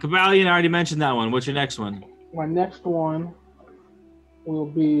here. Kabbalion, I already mentioned that one. What's your next one? My next one will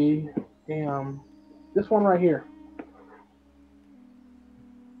be this one right here.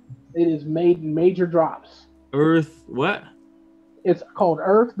 It is made major drops. Earth, what? It's called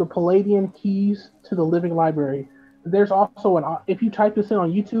Earth: The Palladian Keys to the Living Library. There's also if you type this in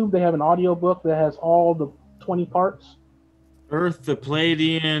on YouTube, they have an audio book that has all the 20 parts. Earth, the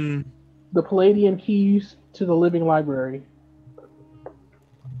Palladian. The Palladian Keys to the Living Library.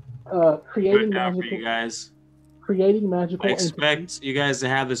 Right now for you guys. Creating magical. I expect you guys to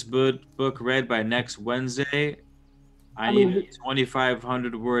have this book read by next Wednesday. I need a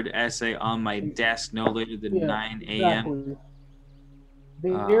 2,500 word essay on my desk no later than 9 a.m.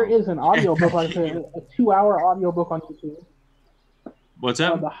 Exactly. There is an audio book, like I said, a 2-hour audio book on YouTube. What's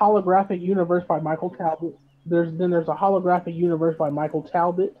up? The Holographic Universe by Michael Talbot. There's a Holographic Universe by Michael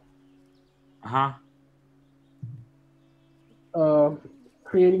Talbot.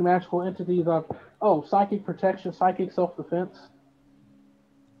 Creating magical entities of psychic protection, psychic self-defense.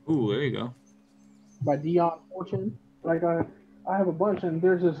 Ooh, there you go. By Dion Fortune. Like I have a bunch, and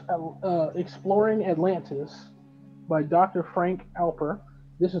there's this Exploring Atlantis by Dr. Frank Alper.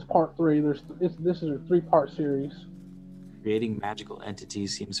 This is part 3. This is a 3-part series. Creating magical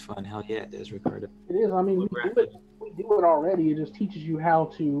entities seems fun. Hell yeah, it is, Ricardo. It is. I mean, we do it already. It just teaches you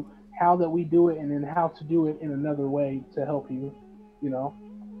how that we do it, and then how to do it in another way to help you. You know,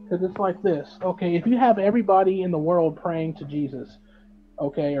 because it's like this. Okay, if you have everybody in the world praying to Jesus,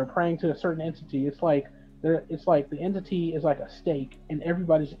 okay, or praying to a certain entity, it's like the entity is like a steak, and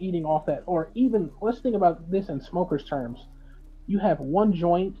everybody's eating off that. Or even, let's think about this in smokers' terms. You have one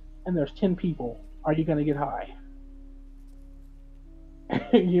joint, and there's 10 people. Are you going to get high?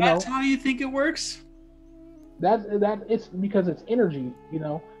 That's how you think it works? That it's because it's energy,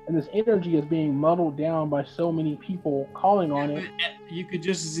 and this energy is being muddled down by so many people calling on it. You could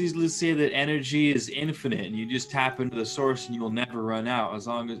just as easily say that energy is infinite, and you just tap into the source, and you'll never run out. As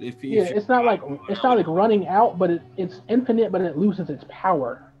long as it's not like running out, but it's infinite, but it loses its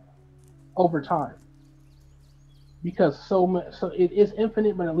power over time. Because so it is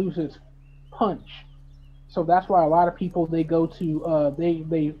infinite, but it loses its punch. So that's why a lot of people, they go to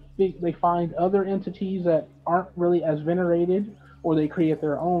they find other entities that aren't really as venerated, or they create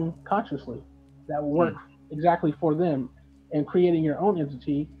their own consciously that will work exactly for them. And creating your own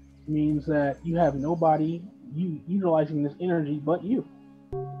entity means that you have nobody utilizing this energy but you.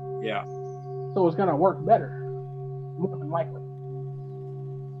 Yeah. So it's gonna work better, more than likely.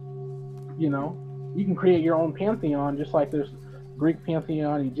 You can create your own pantheon, just like there's Greek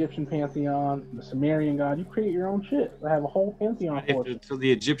pantheon, Egyptian pantheon, the Sumerian god. You create your own shit. I have a whole pantheon for it. So the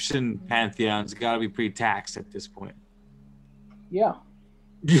Egyptian pantheon's got to be pretty taxed at this point. Yeah.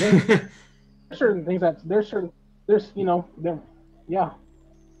 There's certain things they're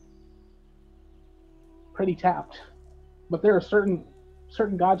pretty tapped. But there are certain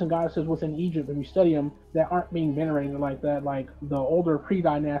gods and goddesses within Egypt, if you study them, that aren't being venerated like that, like the older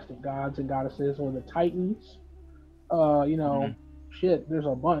pre-dynastic gods and goddesses, or the Titans. Shit, there's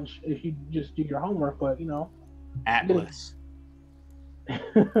a bunch if you just do your homework, but Atlas.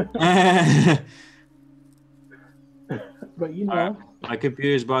 But right. My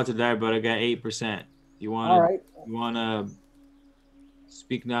computer's about to die, but I got 8%. You wanna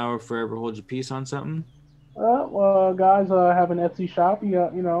speak now or forever hold your peace on something? Well, guys, have an Etsy shop. You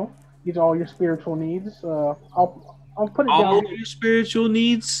got, get all your spiritual needs. I'll put it down. All your spiritual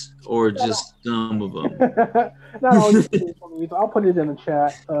needs, or just some of them? Not all your spiritual needs. I'll put it in the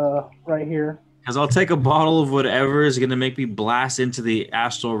chat right here. Because I'll take a bottle of whatever is going to make me blast into the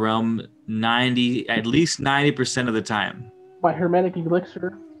astral realm at least 90% of the time. My hermetic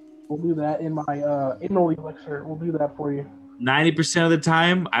elixir will do that. In my emerald elixir will do that for you. 90% of the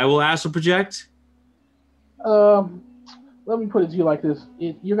time, I will astral project? Let me put it to you like this: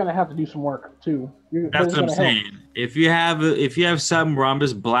 you're gonna have to do some work too. That's what I'm saying. If you have something where I'm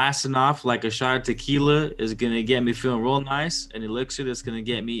just blasting off like a shot of tequila is gonna get me feeling real nice, an elixir that's gonna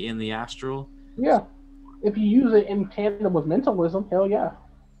get me in the astral. Yeah, if you use it in tandem with mentalism, hell yeah.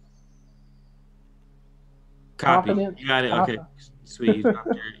 Copy. You got it. Okay, sweet.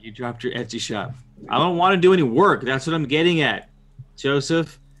 You dropped your Etsy shop. I don't want to do any work. That's what I'm getting at,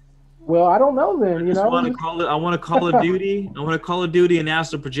 Joseph. Well, I don't know then. I want to call it duty. I want to call it duty and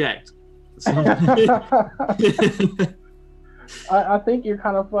astral project. I think you're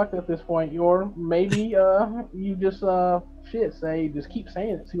kind of fucked at this point. Maybe you just just keep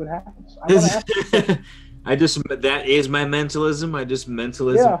saying it, see what happens. That is my mentalism.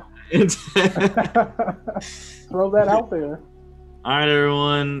 Yeah. Throw that out there. All right,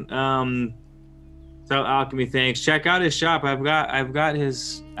 everyone. So Alchemy, thanks. Check out his shop. I've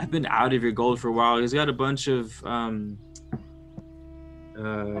been out of your gold for a while. He's got a bunch of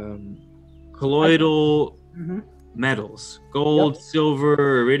colloidal metals, gold,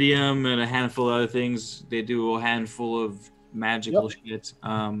 silver, iridium, and a handful of other things. They do a handful of magical shit.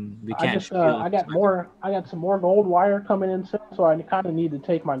 We can't I got some more gold wire coming in soon, so I kind of need to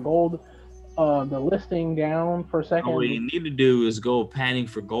take my gold the listing down for a And what second. you need to do is go panning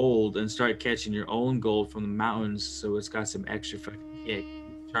for gold and start catching your own gold from the mountains, so it's got some extra fucking kick.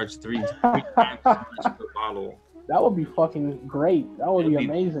 Charge three times as much per bottle. That would be fucking great. That would be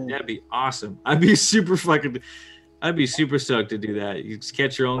amazing. That'd be awesome. I'd be super stoked to do that. You just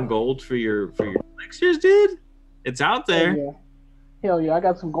catch your own gold for your elixirs, dude. It's out there. Hell yeah! I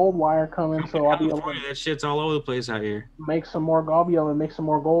got some gold wire coming, so I'll be able to that shit's all over the place out here. make some more. I'll be able to make some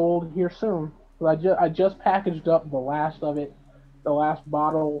more gold here soon. I just packaged up the last of it, the last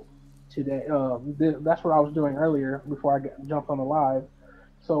bottle today. That's what I was doing earlier before I jumped on the live.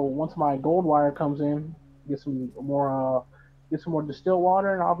 So once my gold wire comes in, get some more distilled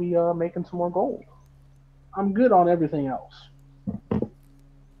water, and I'll be making some more gold. I'm good on everything else.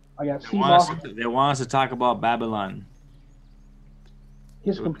 I got sea moss. They want us to talk about Babylon.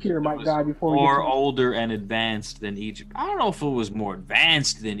 His computer might die before we get more older and advanced than Egypt. I don't know if it was more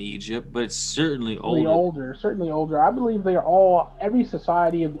advanced than Egypt, but it's certainly older. Certainly older. I believe every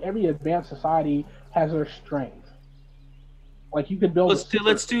advanced society has their strength. Like you could build. Let's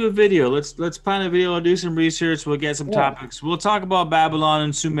do a video. Let's find a video. I'll do some research. We'll get some topics. We'll talk about Babylon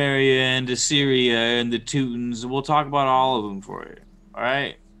and Sumeria and Assyria and the Teutons. We'll talk about all of them for you. All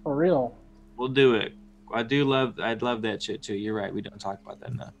right. For real. We'll do it. I'd love that shit too. You're right. We don't talk about that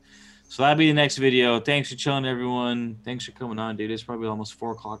enough. So that'll be the next video. Thanks for chilling, everyone. Thanks for coming on, dude. It's probably almost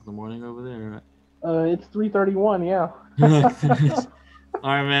 4 o'clock in the morning over there. It's 3:31. Yeah. All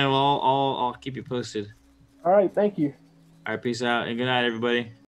right, man. Well, I'll keep you posted. All right. Thank you. All right. Peace out and good night, everybody.